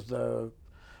far as the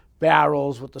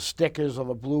barrels with the stickers or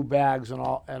the blue bags and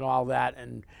all that,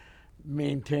 and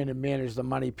maintain and manage the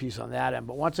money piece on that end.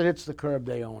 But once it hits the curb,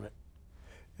 they own it.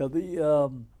 Yeah,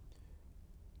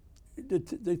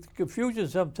 the confusion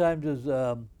sometimes is,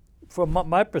 from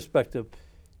my perspective,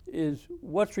 is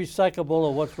what's recyclable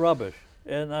and what's rubbish.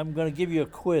 And I'm going to give you a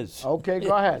quiz. Okay,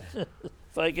 go ahead.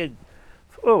 If I can.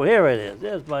 Oh, here it is.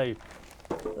 There's my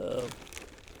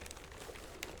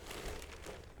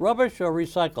rubbish or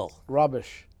recycle?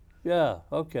 Rubbish. Yeah,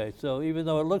 okay. So even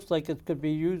though it looks like it could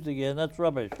be used again, that's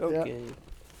rubbish. Okay.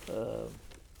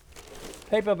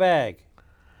 Paper bag.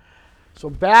 So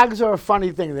bags are a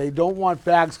funny thing. They don't want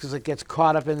bags because it gets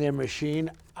caught up in their machine.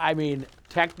 I mean,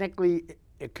 technically,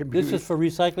 it can be. This is for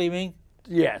recycling, you mean?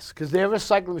 Yes, because they have a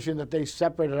recycling machine that they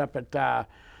separated up at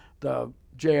the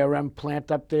JRM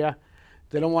plant up there.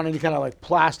 They don't want any kind of like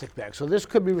plastic bag. So this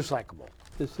could be recyclable.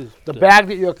 This is the bag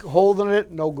that you're holding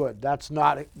it, no good. That's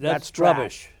not. That's trash.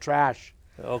 Rubbish. Trash.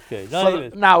 Okay.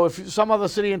 Now, if some other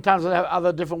city and towns have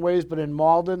other different ways, but in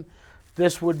Malden,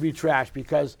 this would be trash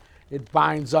because it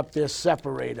binds up their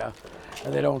separator,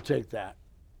 and they don't take that.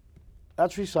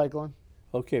 That's recycling.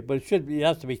 Okay, but it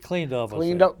has to be cleaned off.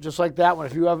 Cleaned up, just like that one.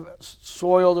 If you have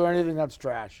soiled or anything, that's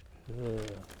trash.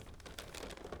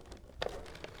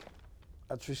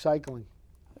 That's recycling.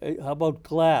 Hey, how about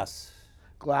glass?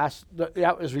 Glass,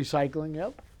 yeah, is recycling,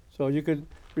 yep. So you could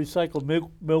recycle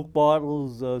milk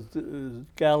bottles,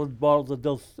 gallon bottles of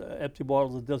empty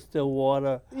bottles of distilled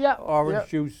water, orange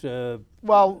juice.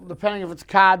 Well, depending if it's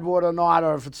cardboard or not,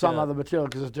 or if it's some other material,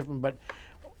 because it's different. But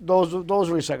those are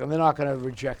recycling. They're not going to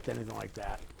reject anything like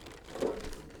that.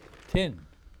 Tin.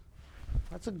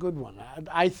 That's a good one.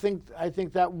 I think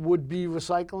that would be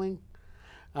recycling,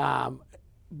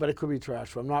 but it could be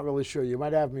trash. I'm not really sure. You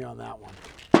might have me on that one.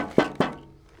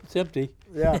 It's empty.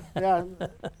 Yeah.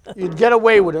 You'd get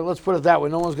away with it. Let's put it that way.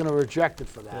 No one's going to reject it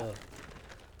for that. Yeah.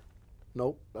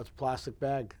 Nope, that's a plastic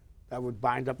bag. That would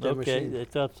bind up their machine. Okay, I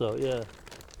thought so. Yeah.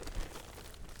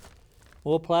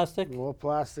 More plastic. More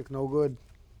plastic, no good.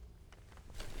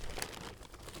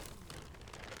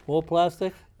 More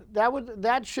plastic.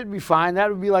 That should be fine. That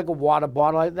would be like a water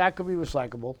bottle. That could be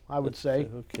recyclable, I would say.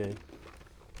 Okay.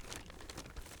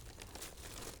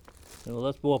 Well,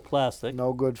 that's more plastic.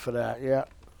 No good for that. Yeah.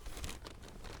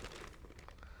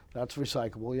 That's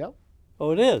recyclable. Yep. Oh,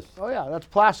 it is? Oh yeah, that's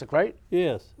plastic, right?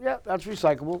 Yes. Yeah, that's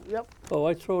recyclable. Yep. Oh,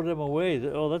 I throw them away.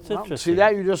 Oh, that's Well, interesting. see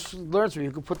that you just learned something.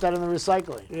 You can put that in the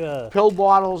recycling. Yeah. Pill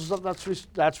bottles, that's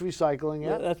recycling. Yeah,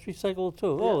 Yeah. that's recyclable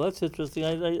too. Oh, that's interesting.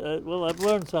 Well, I've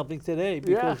learned something today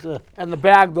because And the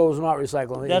bag though is not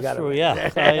recycling. You that's gotta- true. Yeah.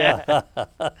 Yeah.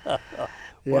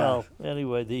 Yeah. Well,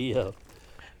 anyway,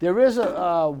 There is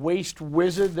a waste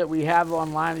wizard that we have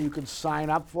online that you can sign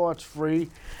up for. It's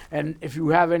free, and if you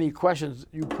have any questions,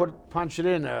 you punch it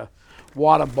in a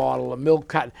water bottle, a milk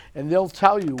carton, and they'll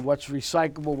tell you what's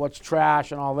recyclable, what's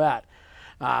trash, and all that.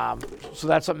 So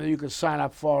that's something that you can sign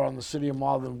up for on the City of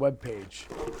Malden webpage.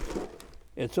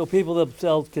 and so people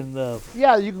themselves can.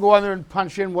 Yeah, you can go on there and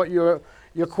punch in what your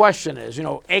question is. You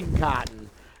know, egg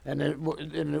carton, and it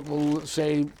will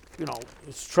say, you know,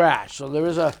 it's trash. So there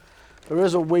is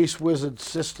a waste wizard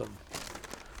system.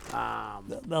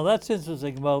 Now that's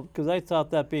interesting because I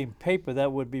thought that being paper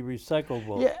that would be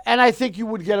recyclable. Yeah, and I think you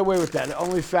would get away with that. The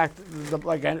only fact,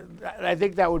 I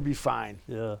think that would be fine.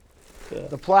 Yeah. Yeah.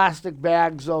 The plastic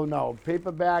bags, though, no.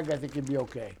 Paper bag, I think you'd be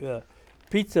okay. Yeah.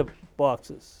 Pizza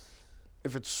boxes.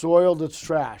 If it's soiled, it's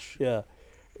trash. Yeah.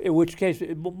 In which case,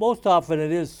 most often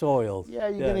it is soiled. Yeah,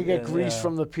 you're gonna get grease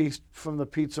from the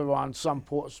pizza on some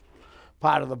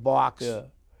part of the box. Yeah.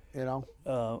 You know.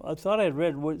 I thought I'd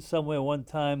read somewhere one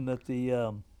time that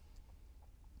the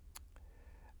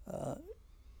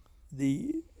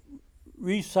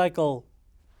recycle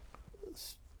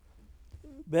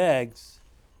bags,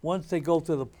 once they go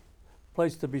to the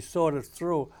place to be sorted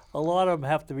through, a lot of them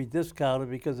have to be discounted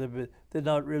because they're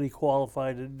not really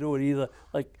qualified to do it either.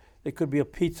 Like it could be a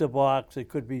pizza box, it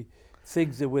could be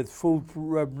things that with food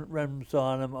remnants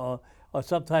on them, or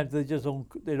sometimes they just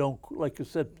don't, like you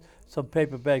said, some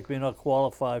paper bags may not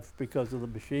qualify because of the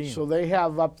machine. So they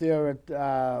have up there at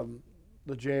the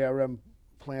JRM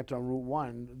plant on Route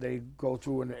 1, they go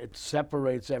through and it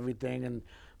separates everything, and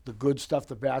the good stuff,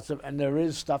 the bad stuff, and there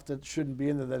is stuff that shouldn't be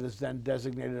in there that is then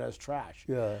designated as trash.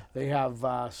 Yeah. They have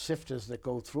sifters that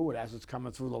go through it as it's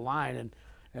coming through the line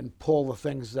and pull the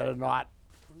things that are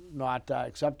not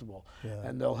acceptable. Yeah.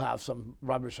 And they'll have some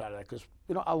rubbish out of it because,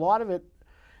 you know, a lot of it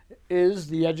is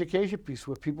the education piece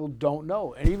where people don't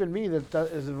know. And even me that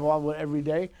is involved with it every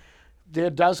day, there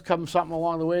does come something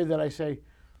along the way that I say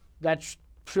that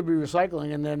should be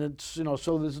recycling, and then it's, you know,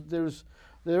 so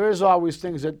there is always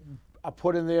things that are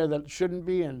put in there that shouldn't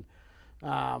be, and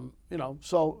you know,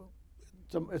 so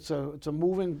it's a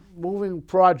moving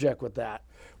project with that.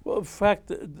 Well, in fact,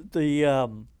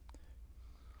 the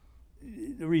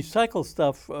recycled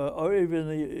stuff, or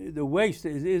even the waste,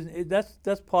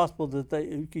 that's possible that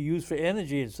they can use for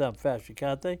energy in some fashion,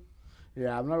 can't they?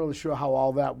 Yeah, I'm not really sure how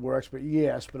all that works, but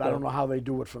yes, but I don't know how they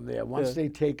do it from there. Once they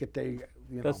take it, they,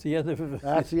 you know. That's the end of it.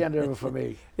 That's the end of it for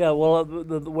me. Yeah, well,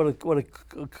 what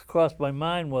crossed my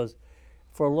mind was,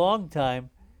 for a long time,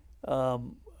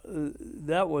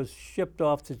 that was shipped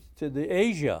off to the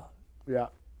Asia, Yeah.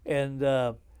 and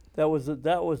that was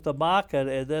the market.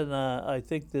 And then I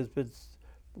think there's been,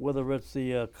 whether it's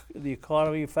the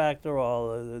economy factor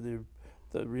or the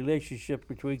relationship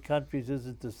between countries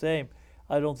isn't the same.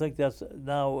 I don't think that's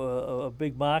now a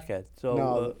big market. So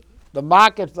No, the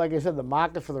market, like I said, the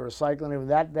market for the recycling,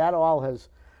 that all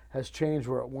has changed.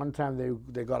 Where at one time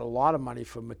they got a lot of money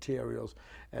for materials,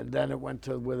 and then it went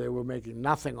to where they were making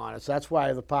nothing on it. So that's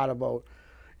why the part about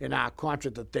in our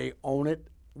contract that they own it,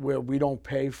 where we don't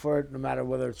pay for it, no matter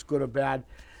whether it's good or bad,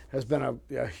 has been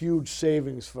a huge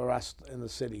savings for us in the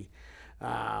city.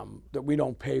 That we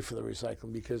don't pay for the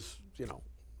recycling because, you know,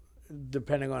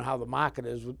 depending on how the market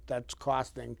is, that's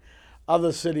costing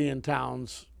other city and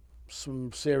towns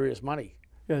some serious money.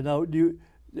 yeah. Now, do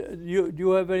you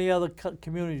have any other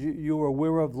communities you were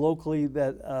aware of locally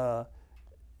that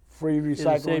Free in the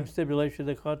recycling. same stipulation of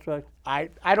the contract? I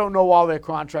don't know all their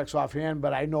contracts offhand,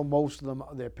 but I know most of them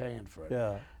they're paying for it.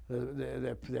 Yeah.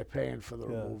 They're paying for the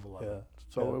removal of yeah, it.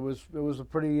 So yeah. it was a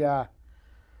pretty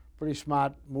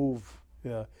smart move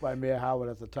Yeah. by Mayor Howard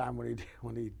at the time when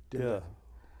he did Yeah. that.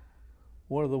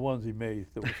 One of the ones he made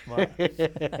that was smart.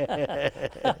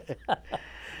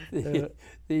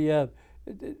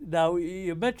 Now,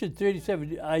 you mentioned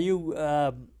 37. Are you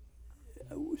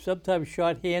sometimes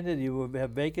short-handed? You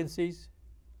have vacancies?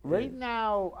 Right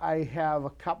now, I have a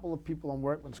couple of people on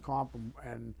workman's comp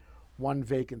and one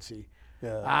vacancy.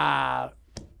 Yeah.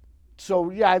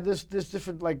 So yeah, there's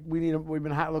different, like we've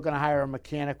been looking to hire a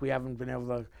mechanic. We haven't been able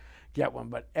to get one,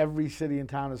 but every city and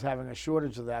town is having a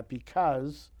shortage of that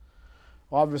because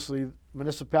obviously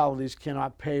municipalities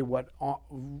cannot pay what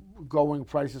going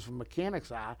prices for mechanics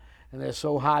are, and they're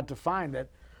so hard to find that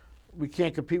we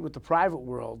can't compete with the private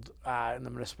world in the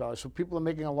municipality. So people are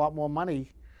making a lot more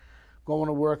money going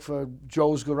to work for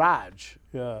Joe's Garage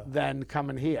Yeah. than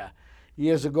coming here.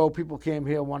 Years ago, people came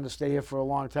here, wanted to stay here for a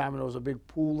long time, and there was a big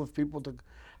pool of people to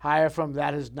hire from.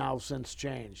 That has now since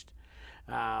changed.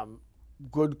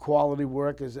 Good quality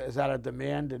work is at a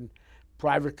demand, and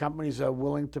private companies are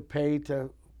willing to pay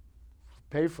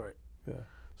for it. Yeah.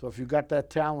 So if you got that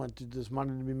talent, there's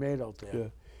money to be made out there. Yeah.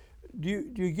 Do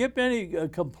you get many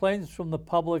complaints from the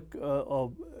public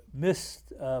of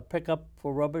missed pickup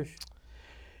for rubbish?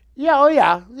 Yeah, oh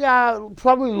yeah.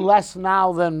 Probably less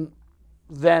now than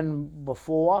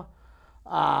before,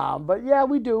 but yeah,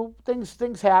 we do.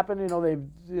 Things happen.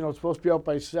 It's supposed to be out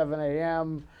by 7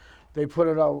 a.m. They put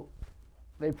it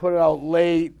out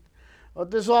late.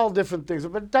 There's all different things,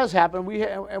 but it does happen. We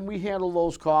handle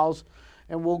those calls,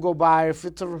 and we'll go by. If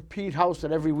it's a repeat house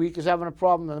that every week is having a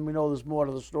problem, then we know there's more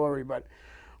to the story. But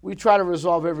we try to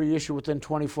resolve every issue within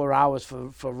 24 hours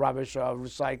for rubbish or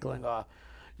recycling or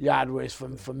yard waste,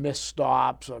 for missed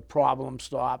stops or problem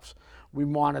stops. We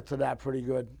monitor that pretty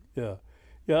good. Yeah,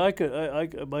 yeah. I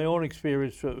my own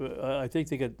experience. I think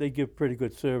they give pretty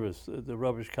good service. The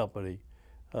rubbish company,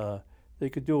 they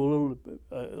could do a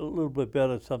little bit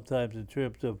better sometimes in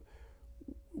terms of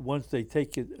once they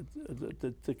take it,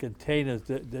 the containers,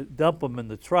 they dump them in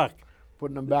the truck,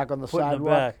 Putting them back on the putting them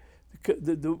sidewalk.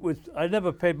 back. I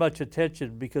never paid much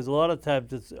attention because a lot of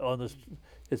times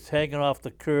it's hanging off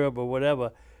the curb or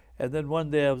whatever. And then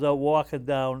one day I was out walking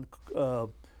down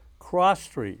Cross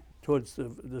Street towards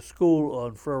the school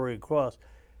on Furry and Cross.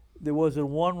 There wasn't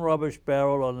one rubbish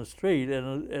barrel on the street,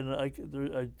 and I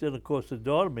then of course it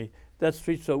dawned on me that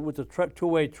street. So with the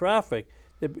two-way traffic,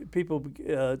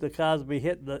 the cars would be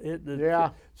hitting the Yeah.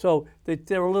 So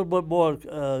they're a little bit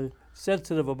more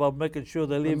sensitive about making sure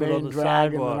they leave it on the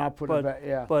drag and sidewalk. then not put it back,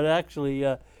 yeah. But actually,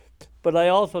 but I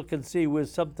also can see where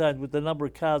sometimes with the number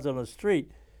of cars on the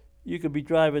street, you could be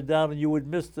driving down and you would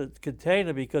miss the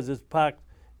container because it's parked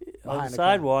on Behind the the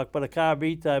car. sidewalk, but a car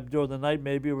meantime during the night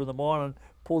maybe or in the morning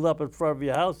pulled up in front of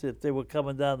your house. If they were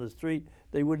coming down the street,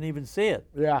 they wouldn't even see it.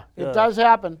 Yeah, it Yeah. does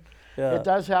happen. Yeah. It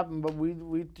does happen, but we're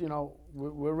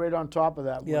right on top of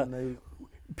that. Yeah. When they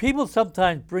People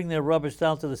sometimes bring their rubbish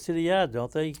down to the city yard,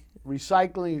 don't they?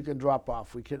 recycling, you can drop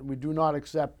off. We do not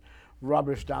accept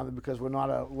rubbish down there because we're not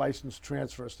a licensed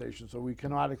transfer station, so we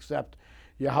cannot accept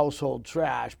your household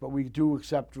trash, but we do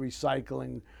accept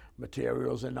recycling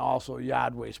materials and also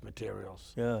yard waste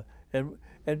materials. Yeah.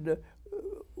 And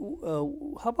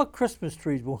how about Christmas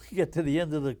trees when we get to the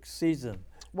end of the season?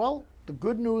 Well, the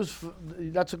good news,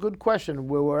 that's a good question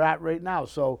where we're at right now.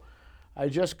 So I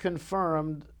just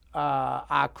confirmed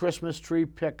our Christmas tree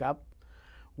pickup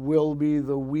will be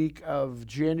the week of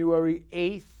January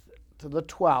 8th to the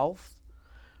 12th,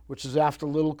 which is after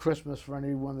Little Christmas for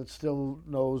anyone that still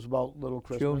knows about Little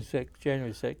Christmas.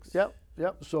 January 6th.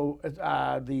 Yep. So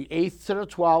the 8th to the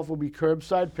 12th will be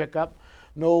curbside pickup.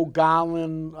 No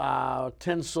garland,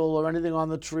 tinsel, or anything on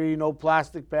the tree. No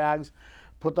plastic bags.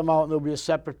 Put them out, and there'll be a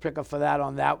separate pickup for that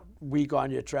on that week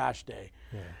on your trash day.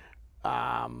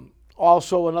 Yeah.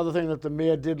 Also, another thing that the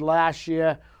mayor did last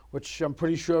year, which I'm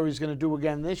pretty sure he's going to do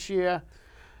again this year.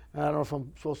 I don't know if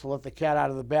I'm supposed to let the cat out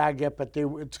of the bag yet, but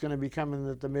it's going to be coming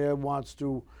that the mayor wants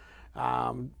to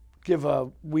give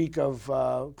a week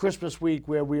of Christmas week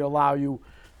where we allow you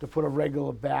to put a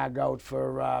regular bag out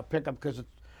for pickup because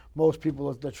most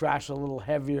people, the trash is a little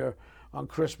heavier on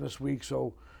Christmas week.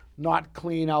 So not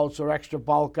clean outs or extra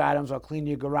bulk items or clean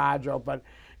your garage out, but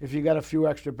if you got a few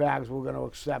extra bags, we're going to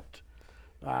accept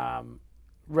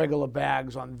regular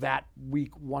bags on that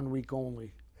week, 1 week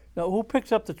only. Now, who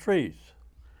picks up the trees?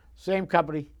 Same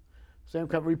company,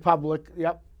 Republic.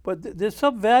 Yep. But there's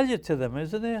some value to them,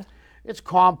 isn't there? It's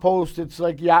compost. It's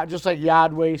like just like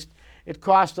yard waste. It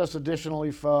costs us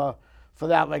additionally for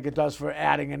that, like it does for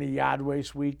adding any yard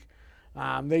waste week.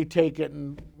 They take it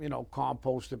and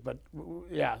compost it, but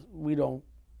yeah, we don't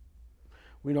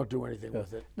do anything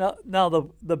with it. Now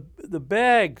the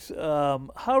bags.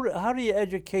 How do you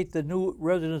educate the new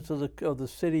residents of the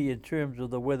city in terms of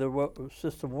the way the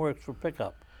system works for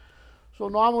pickup? So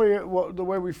normally, the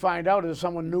way we find out is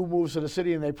someone new moves to the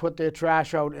city and they put their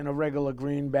trash out in a regular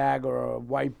green bag or a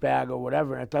white bag or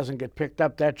whatever, and it doesn't get picked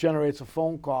up. That generates a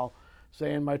phone call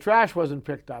saying my trash wasn't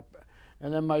picked up,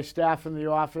 and then my staff in the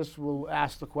office will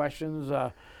ask the questions.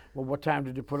 Well, what time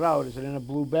did you put it out? Is it in a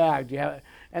blue bag? Do you have?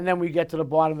 And then we get to the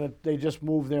bottom that they just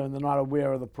moved there and they're not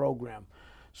aware of the program.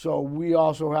 So we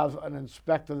also have an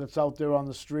inspector that's out there on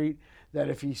the street that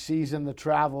if he sees in the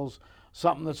travels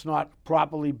something that's not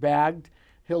properly bagged,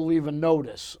 he'll leave a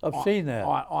notice. I've seen that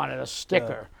on it, a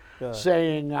sticker Yeah.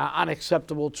 saying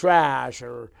unacceptable trash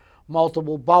or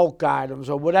multiple bulk items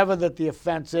or whatever that the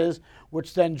offense is,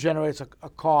 which then generates a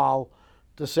call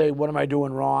to say, what am I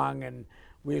doing wrong? And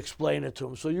we explain it to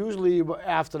them. So usually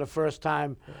after the first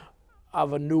time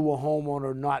of a newer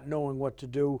homeowner not knowing what to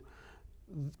do,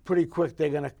 pretty quick they're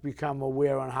going to become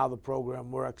aware on how the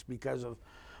program works because of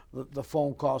the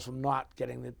phone calls from not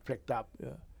getting it picked up.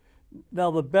 Yeah.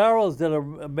 Now, the barrels that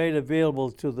are made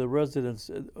available to the residents,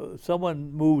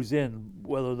 someone moves in,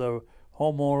 whether they're a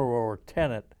homeowner or a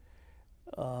tenant,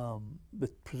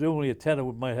 presumably a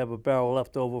tenant might have a barrel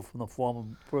left over from the former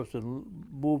person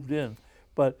moved in.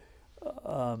 But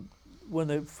when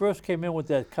they first came in with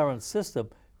that current system,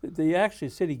 the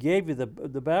city gave you the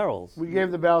barrels. We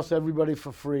gave the barrels to everybody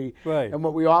for free. Right. And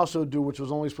what we also do, which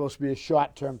was only supposed to be a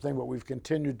short-term thing, but we've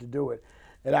continued to do it,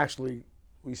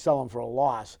 we sell them for a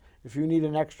loss. If you need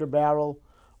an extra barrel,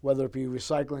 whether it be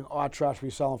recycling or trash,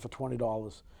 we sell them for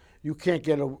 $20. You can't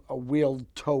get a wheeled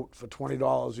tote for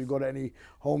 $20. You go to any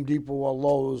Home Depot or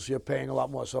Lowe's, you're paying a lot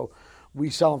more. So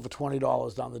we sell them for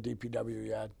 $20 down the DPW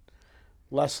yard,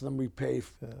 less than we pay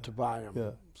to buy them.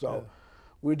 Yeah. So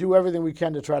we do everything we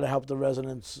can to try to help the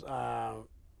residents,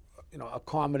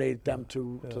 accommodate them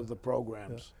to the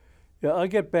programs. Yeah, I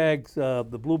get bags,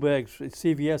 the blue bags.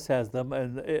 CVS has them,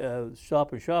 and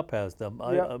Shop and Shop has them.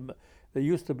 There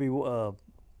used to be one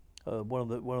of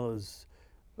those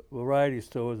variety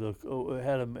stores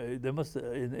had them. They must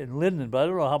in Linden, but I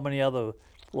don't know how many other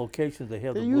locations they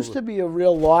have. There used to be a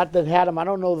real lot that had them. I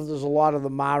don't know that there's a lot of the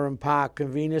Mar and Park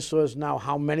convenience stores now.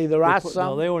 How many there are? Some.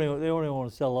 No, they only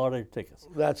want to sell lottery tickets.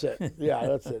 That's it. Yeah,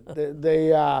 that's it.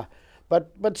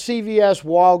 But CVS,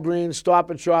 Walgreens,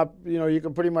 Stop and Shop, you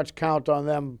can pretty much count on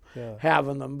them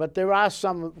having them. But there are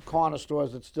some corner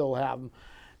stores that still have them.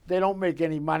 They don't make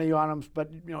any money on them, but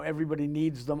everybody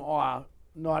needs them, or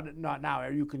not now.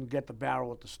 You can get the barrel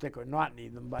with the stick or not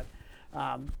need them. But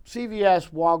CVS,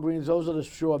 Walgreens, those are the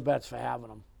sure bets for having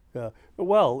them. Yeah.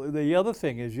 Well, the other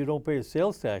thing is you don't pay a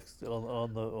sales tax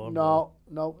on No,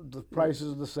 the price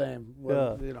is the same.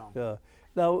 Yeah.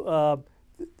 Now,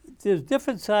 there's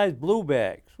different sized blue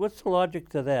bags. What's the logic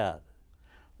to that?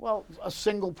 Well, a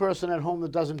single person at home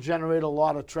that doesn't generate a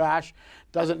lot of trash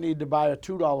doesn't need to buy a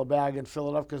 $2 bag and fill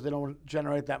it up because they don't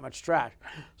generate that much trash.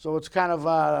 So it's kind of,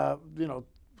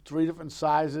 3 different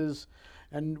sizes,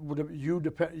 and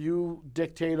you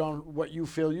dictate on what you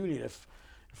feel you need. If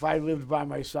I lived by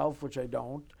myself, which I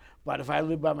don't, but if I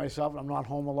live by myself and I'm not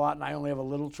home a lot and I only have a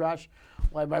little trash,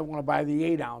 well, I might want to buy the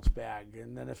 8-ounce bag.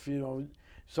 And then if,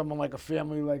 someone like a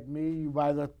family like me, you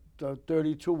buy the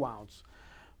 32-ounce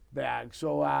bag.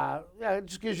 So, it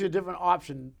just gives you a different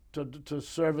option to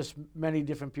service many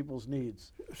different people's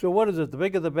needs. So what is it? The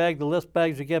bigger the bag, the less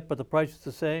bags you get, but the price is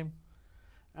the same?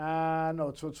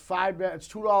 No, so it's it's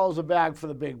 $2 a bag for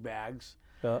the big bags.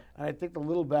 Yeah. And I think the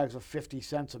little bags are 50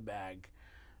 cents a bag.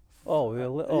 Oh,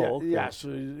 okay.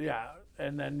 Yeah.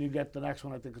 And then you get the next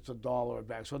one, I think it's $1 a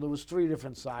bag. So there was 3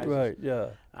 different sizes. Right,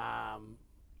 yeah.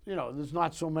 There's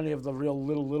not so many of the real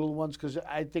little ones, because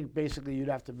I think basically you'd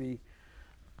have to be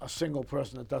a single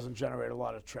person that doesn't generate a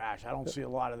lot of trash. I don't see a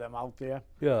lot of them out there.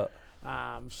 Yeah.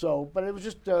 But it was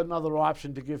just another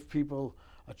option to give people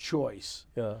a choice.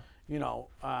 Yeah.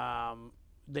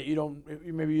 That you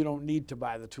don't need to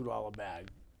buy the $2 bag.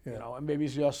 Yeah. And maybe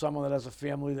you're someone that has a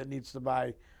family that needs to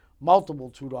buy multiple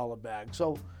 $2 bags.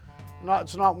 So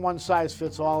it's not one size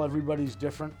fits all. Everybody's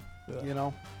different.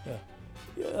 Yeah. Yeah.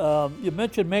 You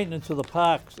mentioned maintenance of the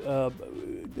parks.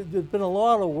 There's been a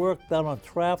lot of work done on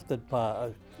Trafton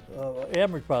Park,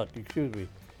 Amherst Park, excuse me.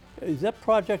 Is that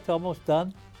project almost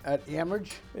done? At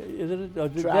Amherst? Is it?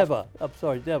 Deva. I'm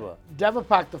sorry, Deva. Deva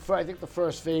Park, I think the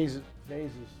first phases.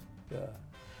 Yeah.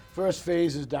 First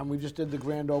phase is done. We just did the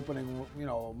grand opening,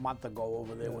 a month ago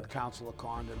over there with Councilor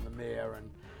Condon, the mayor, and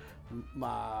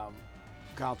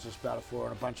Councilor Spatafor,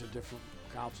 and a bunch of different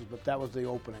councils. But that was the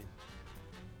opening.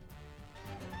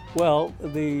 Well,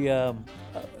 the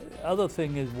other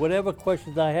thing is, whatever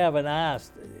questions I haven't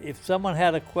asked, if someone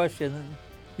had a question,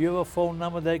 do you have a phone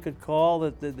number they could call,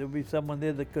 that there'd be someone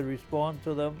there that could respond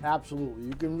to them? Absolutely.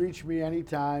 You can reach me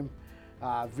anytime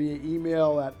via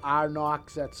email at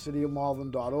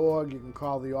rknox@cityofmalden.org. You can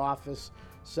call the office,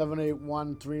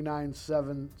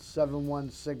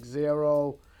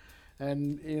 781-397-7160.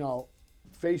 And,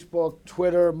 Facebook,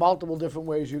 Twitter, multiple different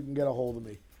ways you can get a hold of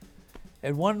me.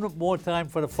 And one more time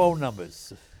for the phone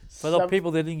numbers, for the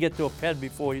people that didn't get to a pen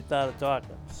before you started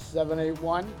talking.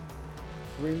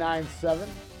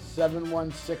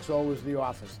 781-397-7160 is the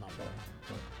office number.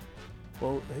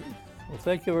 Well,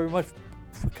 thank you very much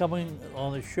for coming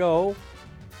on the show.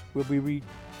 We'll be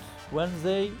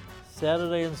Wednesday,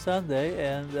 Saturday, and Sunday.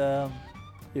 And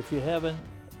if you haven't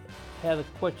had a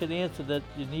question answered that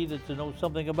you needed to know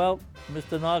something about,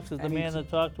 Mr. Knox is the man to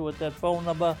talk to at that phone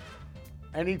number.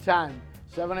 Anytime,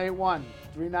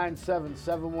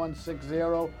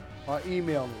 781-397-7160, or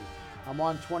email me. I'm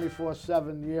on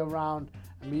 24/7 year-round.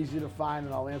 I'm easy to find,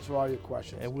 and I'll answer all your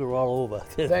questions. And we're all over.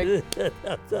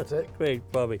 That's it.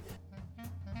 Great, Bobby.